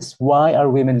 This is why our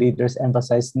women leaders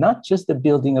emphasize not just the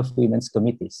building of women's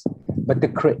committees, but to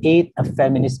create a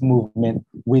feminist movement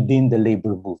within the labor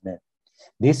movement.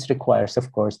 This requires,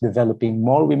 of course, developing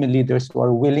more women leaders who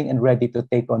are willing and ready to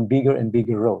take on bigger and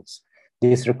bigger roles.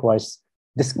 This requires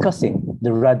discussing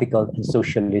the radical and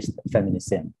socialist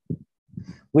feminism.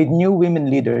 With new women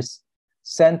leaders,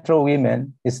 Sentro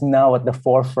Women is now at the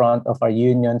forefront of our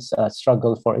union's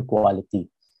struggle for equality.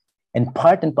 And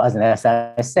part and parcel, as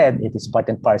I said, it is part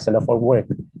and parcel of our work,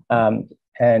 and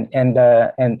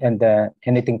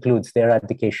it includes the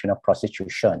eradication of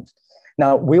prostitution.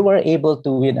 Now, we were able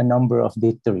to win a number of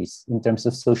victories in terms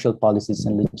of social policies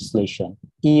and legislation,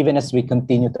 even as we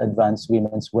continue to advance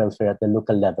women's welfare at the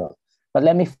local level. But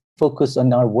let me focus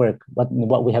on our work,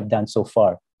 what we have done so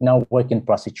far now work in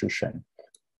prostitution.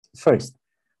 First,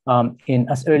 in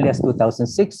as early as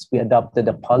 2006, we adopted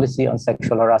a policy on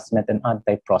sexual harassment and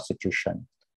anti-prostitution.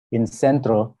 In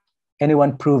Sentro,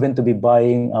 anyone proven to be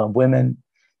buying women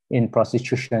in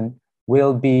prostitution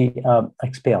will be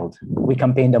expelled. We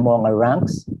campaigned among our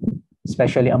ranks,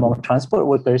 especially among transport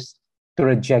workers, to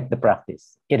reject the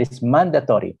practice. It is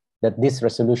mandatory that this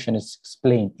resolution is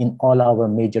explained in all our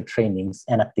major trainings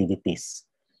and activities.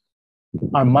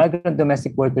 Our Migrant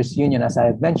Domestic Workers Union, as I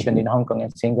have mentioned, in Hong Kong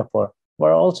and Singapore,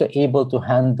 were also able to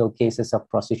handle cases of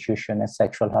prostitution and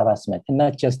sexual harassment, and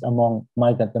not just among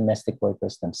migrant domestic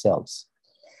workers themselves.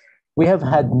 We have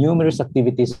had numerous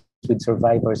activities with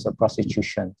survivors of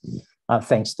prostitution,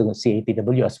 thanks to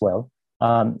CATW as well,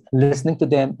 listening to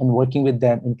them and working with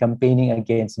them in campaigning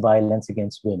against violence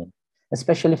against women,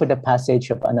 especially for the passage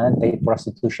of an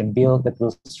anti-prostitution bill that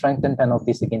will strengthen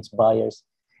penalties against buyers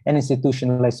and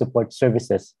institutionalized support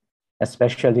services,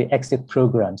 especially exit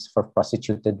programs for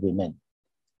prostituted women.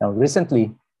 Now,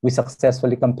 recently, we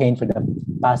successfully campaigned for the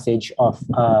passage of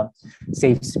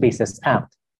Safe Spaces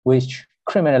Act, which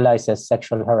criminalizes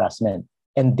sexual harassment.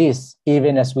 And this,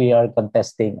 even as we are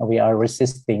contesting, we are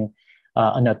resisting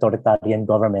an authoritarian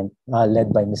government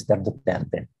led by Mr.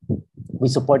 Duterte. We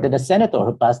supported a senator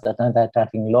who passed an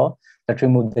anti-trafficking law that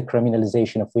removed the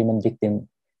criminalization of women victims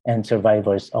and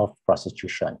survivors of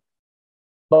prostitution.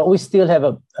 But we still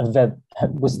have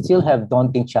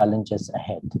daunting challenges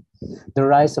ahead. The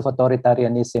rise of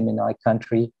authoritarianism in our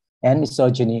country and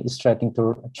misogyny is threatening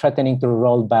to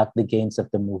roll back the gains of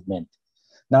the movement.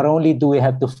 Not only do we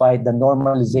have to fight the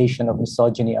normalization of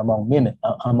misogyny among men,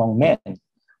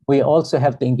 we also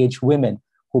have to engage women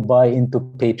who buy into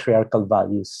patriarchal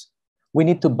values. We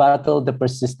need to battle the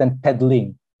persistent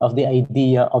peddling of the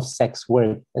idea of sex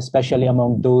work, especially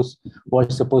among those who are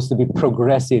supposed to be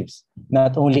progressives,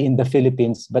 not only in the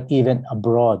Philippines, but even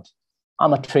abroad.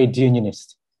 I'm a trade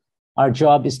unionist. Our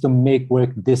job is to make work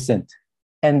decent.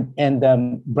 And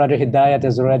Brother Hidayat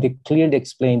has already clearly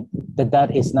explained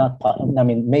that is not,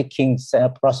 making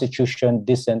prostitution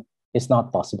decent is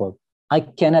not possible. I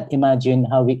cannot imagine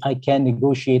how I can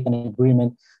negotiate an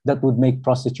agreement that would make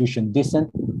prostitution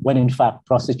decent when in fact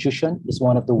prostitution is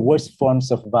one of the worst forms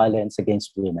of violence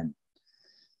against women.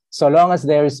 So long as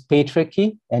there is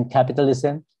patriarchy and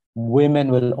capitalism,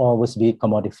 women will always be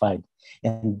commodified.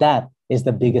 And that is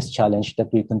the biggest challenge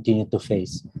that we continue to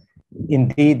face.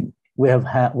 Indeed,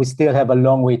 we still have a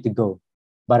long way to go,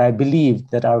 but I believe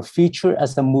that our future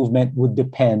as a movement would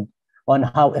depend on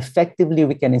how effectively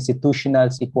we can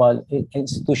institutionalize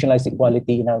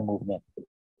equality in our movement.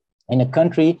 In a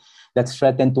country that's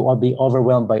threatened to be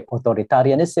overwhelmed by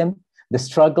authoritarianism, the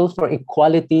struggle for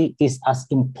equality is as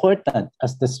important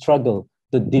as the struggle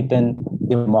to deepen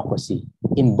democracy.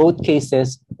 In both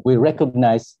cases, we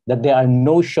recognize that there are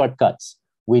no shortcuts.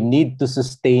 We need to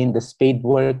sustain the spade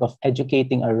work of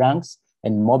educating our ranks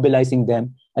and mobilizing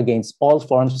them against all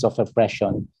forms of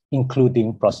oppression,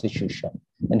 including prostitution.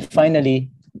 And finally,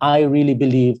 I really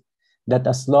believe that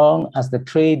as long as the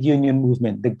trade union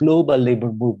movement, the global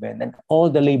labor movement, and all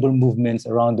the labor movements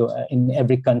around in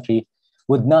every country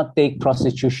would not take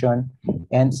prostitution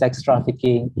and sex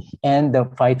trafficking and the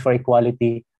fight for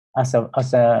equality as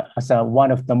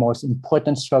one of the most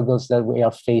important struggles that we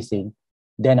are facing,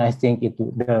 then I think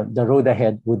the road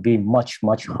ahead would be much,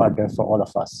 much harder for all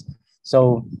of us.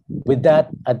 So with that,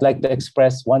 I'd like to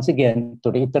express once again,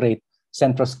 to reiterate,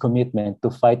 Sentro's commitment to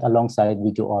fight alongside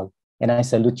with you all. And I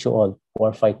salute you all who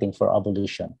are fighting for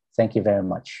abolition. Thank you very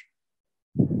much.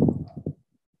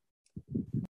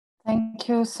 Thank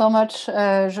you so much,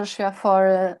 Josua,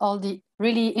 for all the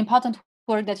really important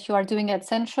work that you are doing at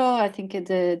Sentro. I think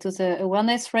the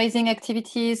awareness raising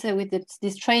activities with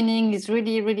this training is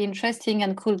really, really interesting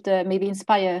and could maybe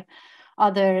inspire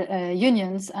other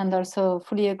unions, and also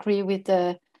fully agree with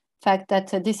the fact that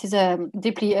this is a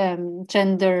deeply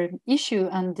gender issue,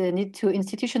 and the need to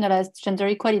institutionalize gender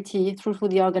equality through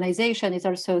the organization is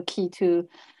also key to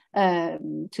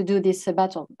do this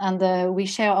battle. And we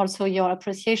share also your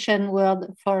appreciation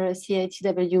word for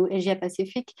CATW Asia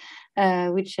Pacific,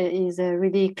 which is a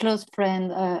really close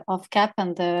friend of CAP,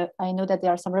 and I know that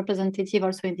there are some representatives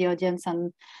also in the audience,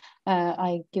 and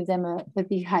I give them a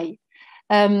big hi.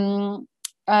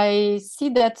 I see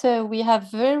that we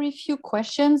have very few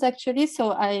questions actually,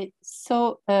 so I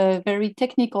saw a very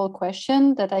technical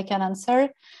question that I can answer.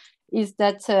 Is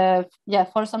that,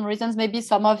 for some reasons, maybe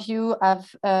some of you have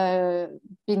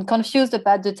been confused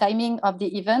about the timing of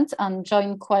the event and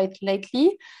joined quite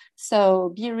lately. So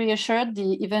be reassured,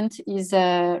 the event is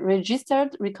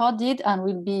registered, recorded, and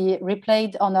will be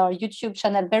replayed on our YouTube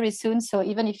channel very soon. So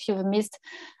even if you've missed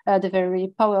the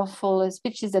very powerful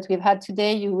speeches that we've had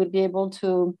today, you will be able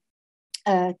to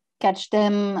catch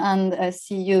them and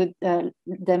see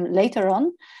them later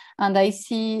on. And I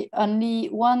see only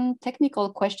one technical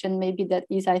question, maybe that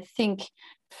is, I think,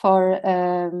 for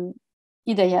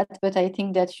Hidayat, but I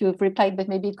think that you've replied, but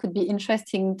maybe it could be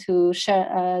interesting to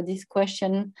share this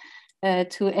question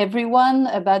to everyone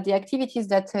about the activities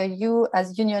that you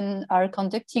as union are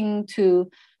conducting to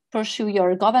pursue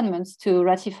your governments to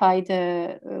ratify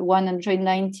the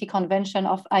 190 Convention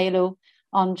of ILO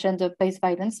on gender-based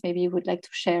violence. Maybe you would like to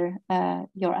share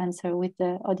your answer with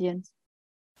the audience.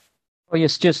 Oh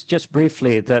yes, just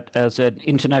briefly, that as a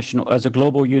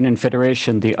global union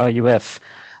federation, the IUF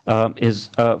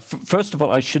first of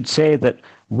all, I should say that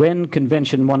when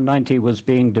Convention 190 was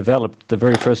being developed, the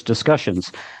very first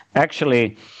discussions,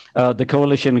 actually, the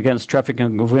Coalition Against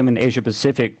Trafficking of Women Asia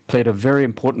Pacific played a very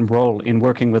important role in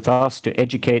working with us to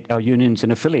educate our unions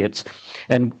and affiliates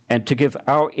and to give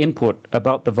our input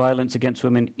about the violence against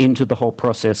women into the whole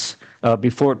process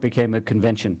before it became a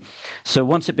convention. So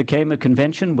once it became a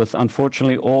convention, with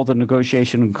unfortunately all the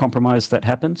negotiation and compromise that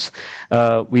happens,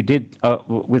 we did,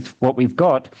 with what we've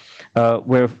got,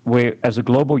 we're as a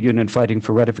global union fighting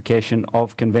for ratification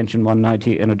of Convention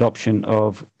 190 and adoption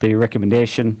of the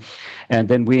recommendation. And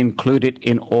then we include it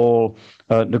in all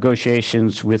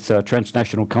negotiations with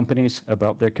transnational companies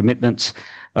about their commitments.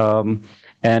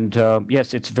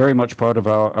 Yes, it's very much part of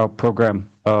our program,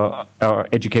 our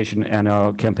education and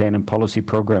our campaign and policy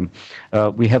program.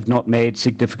 We have not made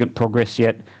significant progress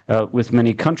yet with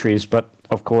many countries, but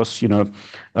of course, you know,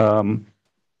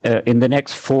 in the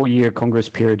next 4-year Congress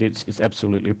period, it's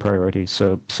absolutely a priority.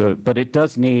 But it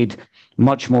does need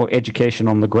much more education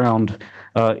on the ground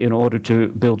in order to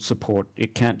build support.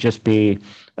 It can't just be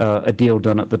a deal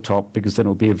done at the top, because then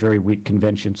it'll be a very weak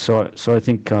convention. So I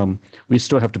think we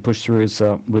still have to push through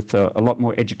with a lot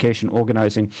more education,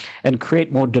 organizing, and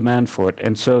create more demand for it.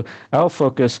 And so our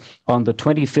focus on the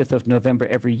 25th of November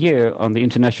every year, on the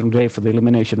International Day for the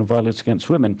Elimination of Violence Against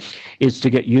Women, is to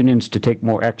get unions to take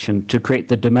more action, to create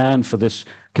the demand for this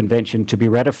convention to be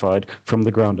ratified from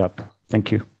the ground up.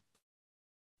 Thank you.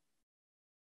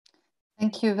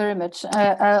 Thank you very much.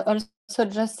 I also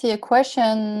just see a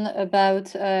question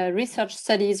about research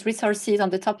studies, resources on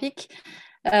the topic.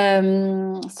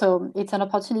 So it's an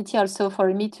opportunity also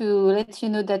for me to let you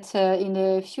know that in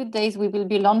a few days we will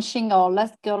be launching our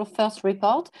Last Girl First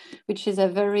report, which is a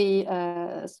very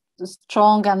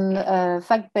strong and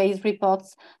fact-based report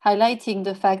highlighting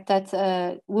the fact that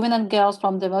women and girls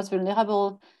from the most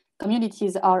vulnerable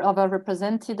communities are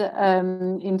overrepresented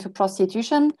into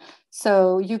prostitution.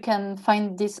 So you can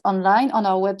find this online on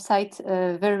our website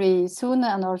very soon,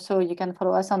 and also you can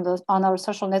follow us on our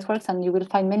social networks, and you will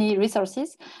find many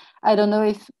resources. I don't know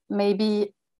if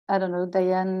maybe, I don't know,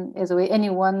 Diane, Esohe,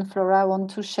 anyone, Flora,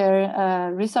 want to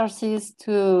share resources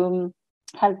to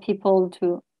help people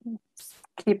to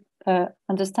keep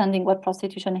understanding what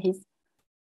prostitution is.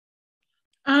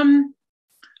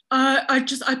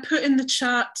 I put in the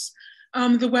chat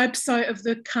the website of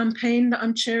the campaign that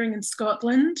I'm chairing in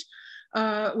Scotland,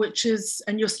 which is,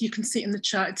 and you can see it in the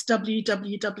chat, it's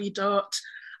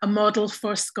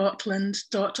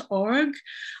www.amodelforscotland.org,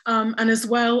 and as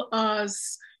well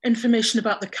as information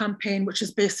about the campaign, which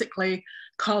is basically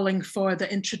calling for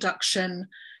the introduction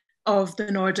of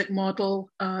the Nordic model,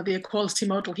 the equality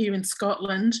model here in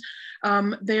Scotland.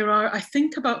 There are, I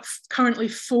think, about currently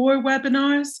 4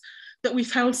 webinars that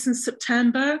we've held since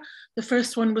September. The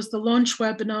first one was the launch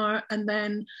webinar, and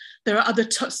then there are other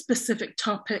specific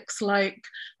topics, like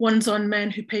one's on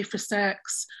men who pay for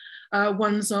sex,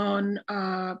 one's on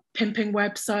pimping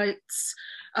websites.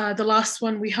 The last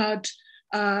one we had,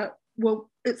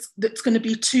 well, it's going to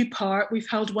be 2-part. We've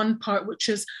held one part, which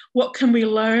is what can we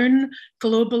learn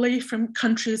globally from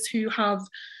countries who have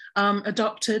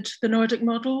adopted the Nordic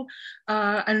model,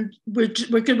 and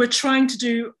we're trying to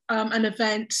do an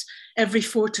event every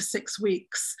 4 to 6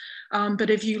 weeks. But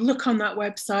if you look on that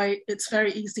website, it's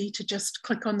very easy to just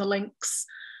click on the links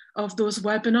of those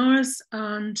webinars.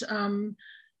 And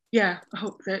yeah, I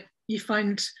hope that you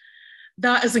find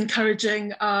that as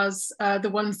encouraging as the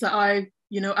ones that I,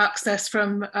 access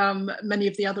from many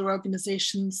of the other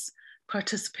organizations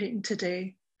participating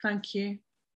today. Thank you.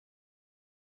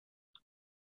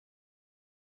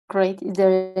 Great. Is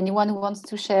there anyone who wants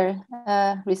to share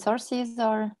resources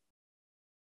or?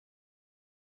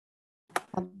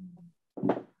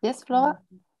 Yes, Flora?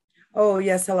 Oh,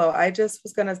 yes. Hello. I just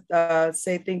was going to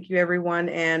say thank you, everyone.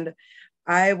 And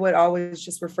I would always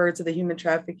just refer to the human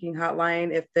trafficking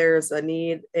hotline if there's a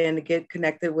need, and get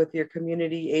connected with your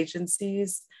community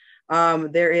agencies.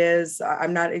 I'm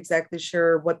not exactly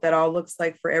sure what that all looks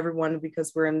like for everyone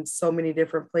because we're in so many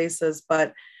different places,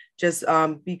 but just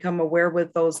become aware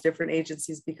with those different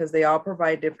agencies because they all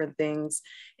provide different things.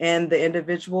 And the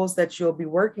individuals that you'll be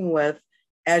working with,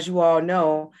 as you all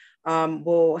know,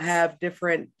 will have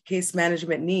different case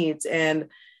management needs. And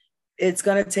it's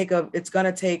going to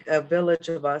take a village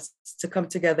of us to come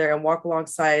together and walk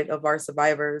alongside of our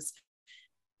survivors.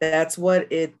 That's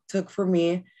what it took for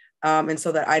me. And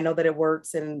so that I know that it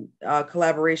works in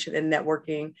collaboration and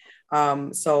networking.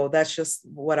 So that's just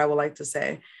what I would like to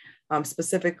say.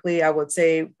 Specifically, I would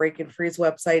say Breaking Free's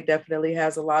website definitely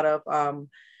has a lot of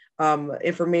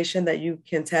information that you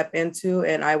can tap into,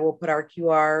 and I will put our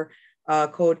QR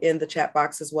code in the chat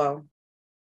box as well.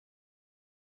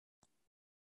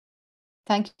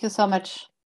 Thank you so much.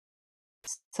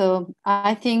 So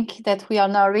I think that we are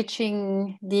now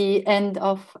reaching the end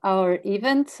of our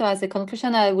event. So as a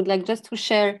conclusion, I would like just to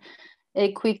share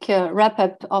a quick wrap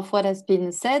up of what has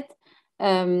been said.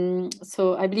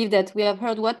 So I believe that we have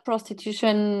heard what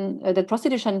prostitution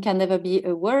can never be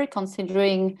a word,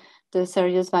 considering the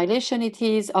serious violation it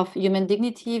is of human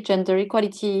dignity, gender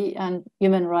equality, and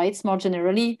human rights more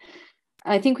generally.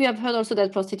 I think we have heard also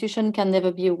that prostitution can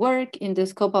never be a work in the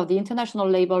scope of the international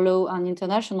labor law and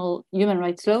international human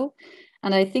rights law.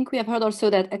 And I think we have heard also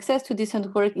that access to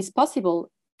decent work is possible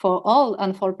for all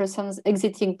and for persons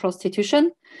exiting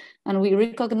prostitution. And we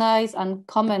recognize and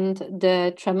commend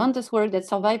the tremendous work that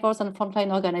survivors and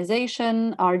frontline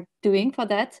organizations are doing for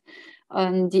that,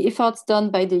 and the efforts done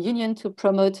by the union to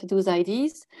promote those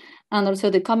ideas, and also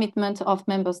the commitment of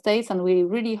member states. And we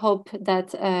really hope that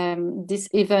this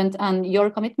event and your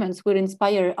commitments will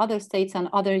inspire other states and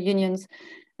other unions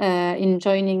in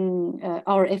joining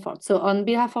our efforts. So on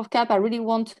behalf of CAP, I really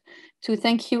want to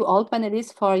thank you all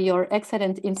panelists for your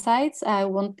excellent insights. I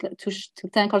want to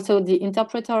thank also the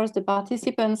interpreters, the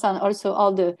participants, and also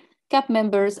all the CAP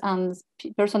members and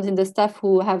persons in the staff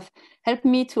who have helped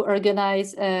me to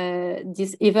organize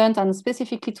this event, and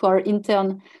specifically to our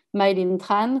intern, Mylene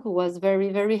Tran, who was very,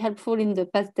 very helpful in the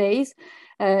past days.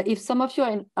 If some of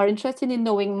you are interested in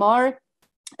knowing more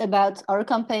about our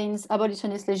campaigns,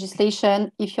 abolitionist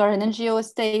legislation, if you're an NGO,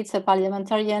 state, a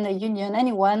parliamentarian, a union,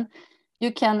 anyone,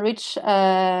 you can reach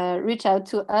out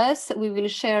to us. We will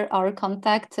share our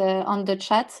contact on the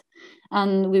chat,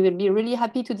 and we will be really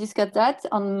happy to discuss that.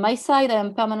 On my side, I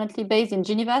am permanently based in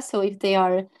Geneva, so if they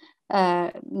are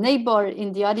neighbor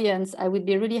in the audience, I would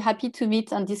be really happy to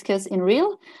meet and discuss in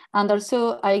real. And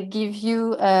also I give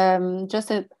you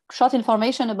just a short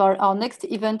information about our next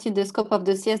event in the scope of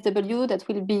the CSW that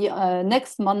will be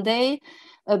next Monday,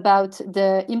 about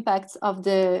the impacts of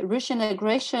the Russian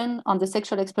aggression on the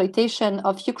sexual exploitation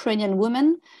of Ukrainian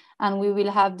women. And we will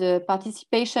have the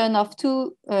participation of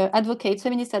two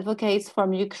feminist advocates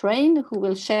from Ukraine, who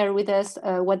will share with us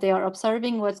what they are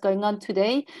observing, what's going on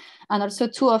today. And also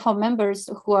two of our members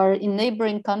who are in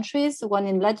neighboring countries, one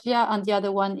in Latvia and the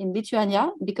other one in Lithuania,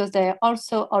 because they are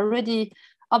also already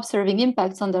observing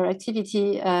impacts on their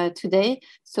activity today.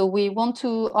 So we want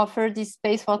to offer this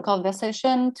space for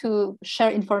conversation, to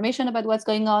share information about what's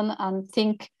going on, and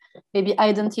maybe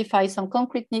identify some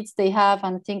concrete needs they have,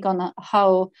 and think on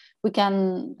how we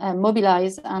can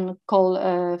mobilize and call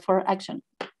for action.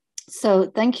 So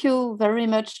thank you very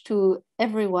much to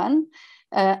everyone.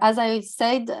 As I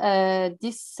said,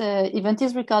 this event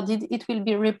is recorded. It will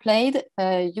be replayed.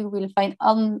 You will find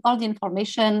all the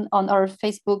information on our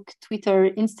Facebook, Twitter,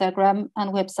 Instagram,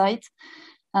 and website.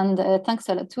 And thanks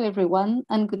a lot to everyone,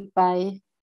 and goodbye.